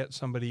might get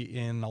somebody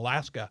in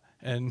Alaska?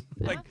 And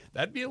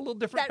that'd be a little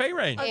different pay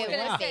range. I was It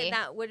going to would say be.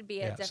 that would be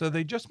a Yeah, different. so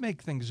they just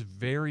make things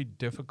very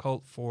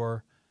difficult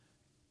for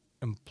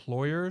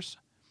employers,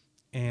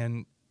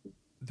 and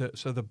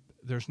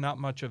there's not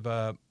much of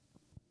a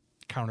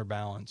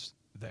counterbalance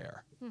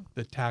there.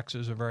 The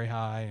taxes are very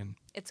high, and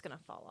It's going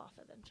to fall off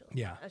eventually.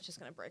 Yeah. It's just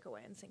going to break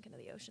away and sink into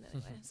the ocean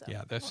anyway. So.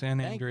 yeah, that's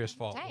San Andreas'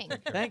 fault. Dang.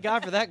 Thank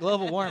God for that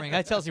global warming.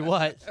 I tells you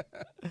what.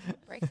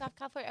 Breaks off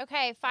California.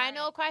 Okay,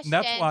 final question.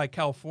 And that's why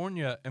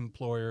California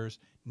employers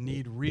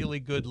need really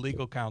good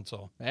legal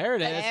counsel. There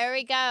it is. There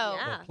we go.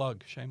 Yeah. Little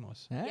plug,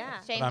 shameless. Yeah.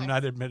 But I'm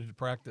not admitted to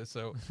practice,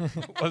 so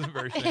it wasn't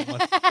very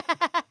shameless.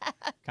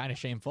 Kind of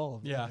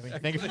shameful. Yeah.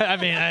 I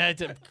had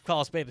to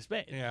call a spade a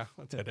spade. Yeah,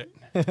 that's it.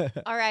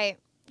 All right.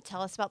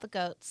 Tell us about the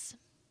goats.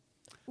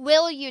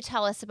 Will you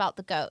tell us about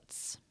the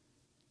goats?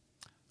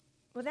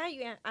 Well, now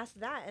you asked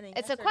that, and It's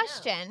yes a or no.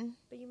 question.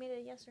 But you made it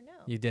a yes or no.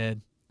 You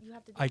did. You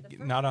have to do the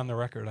first Not on the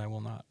record, I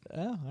will not.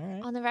 Oh, all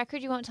right. On the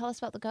record, you won't tell us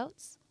about the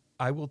goats?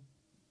 I will,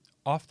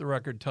 off the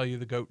record, tell you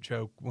the goat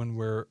joke when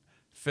we're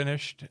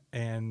finished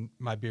and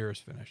my beer is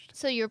finished.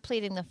 So you're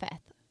pleading the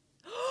fifth.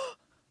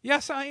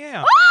 Yes, I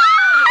am.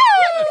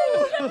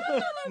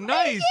 I'm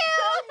Nice.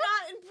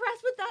 not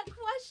impressed with that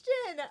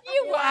question.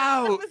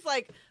 Wow. I was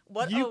like,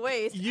 what a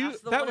waste.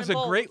 Ask the That one was in a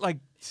bold. great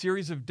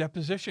series of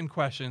deposition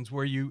questions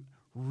where you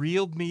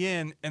reeled me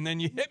in and then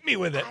you hit me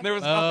with it. There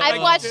was nothing I I've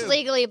could watched do.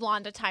 Legally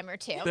Blonde a time or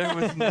two. There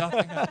was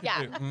nothing I could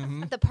Yeah. do.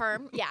 Mhm. The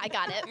perm. Yeah, I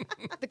got it.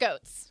 The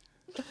goats.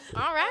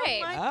 All right.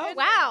 my Oh. goodness.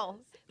 Wow.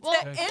 Well,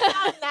 To end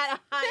on that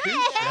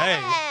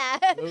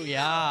high. Touche. Oh,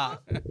 yeah.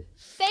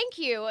 thank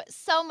you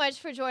so much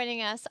for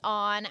joining us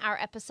on our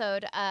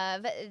episode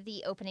of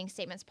the Opening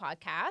Statements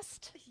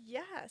podcast.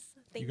 Yes.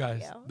 Thank You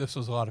guys, this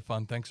was a lot of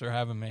fun. Thanks for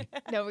having me.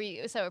 No,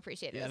 we so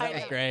appreciate it. Yeah, It that was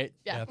great. great.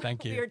 Yeah. Yeah,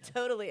 thank We you. are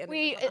totally in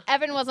We it.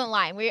 Evan wasn't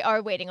lying. We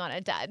are waiting on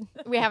a dud.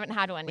 We haven't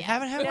had one We yet.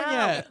 haven't had No, one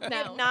yet. we No.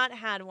 have not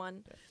had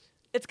one.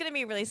 It's going to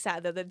be really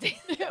sad, though, the day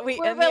that we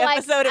We're end the like,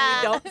 episode and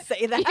we don't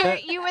say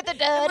that. you with the And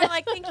dud. we're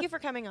like, thank you for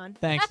coming on.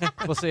 Thanks.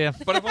 We'll see you.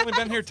 But I've only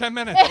been here 10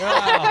 minutes.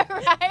 Wow.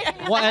 Right?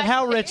 Well, and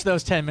how rich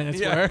those 10 minutes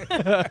Yeah. were.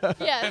 10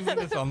 Yes.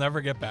 minutes I'll never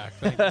get back.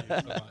 Thank you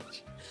so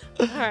much.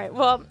 All right.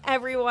 Well,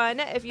 everyone,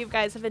 if you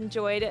guys have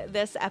enjoyed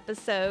this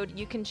episode,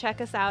 you can check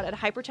us out at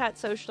Hyperchat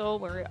Social.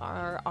 We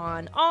are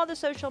on all the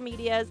social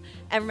medias.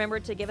 And remember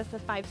to give us a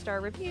 5-star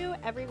review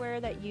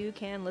everywhere that you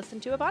can listen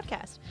to a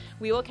podcast.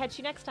 We will catch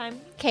you next time.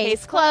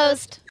 Case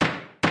closed.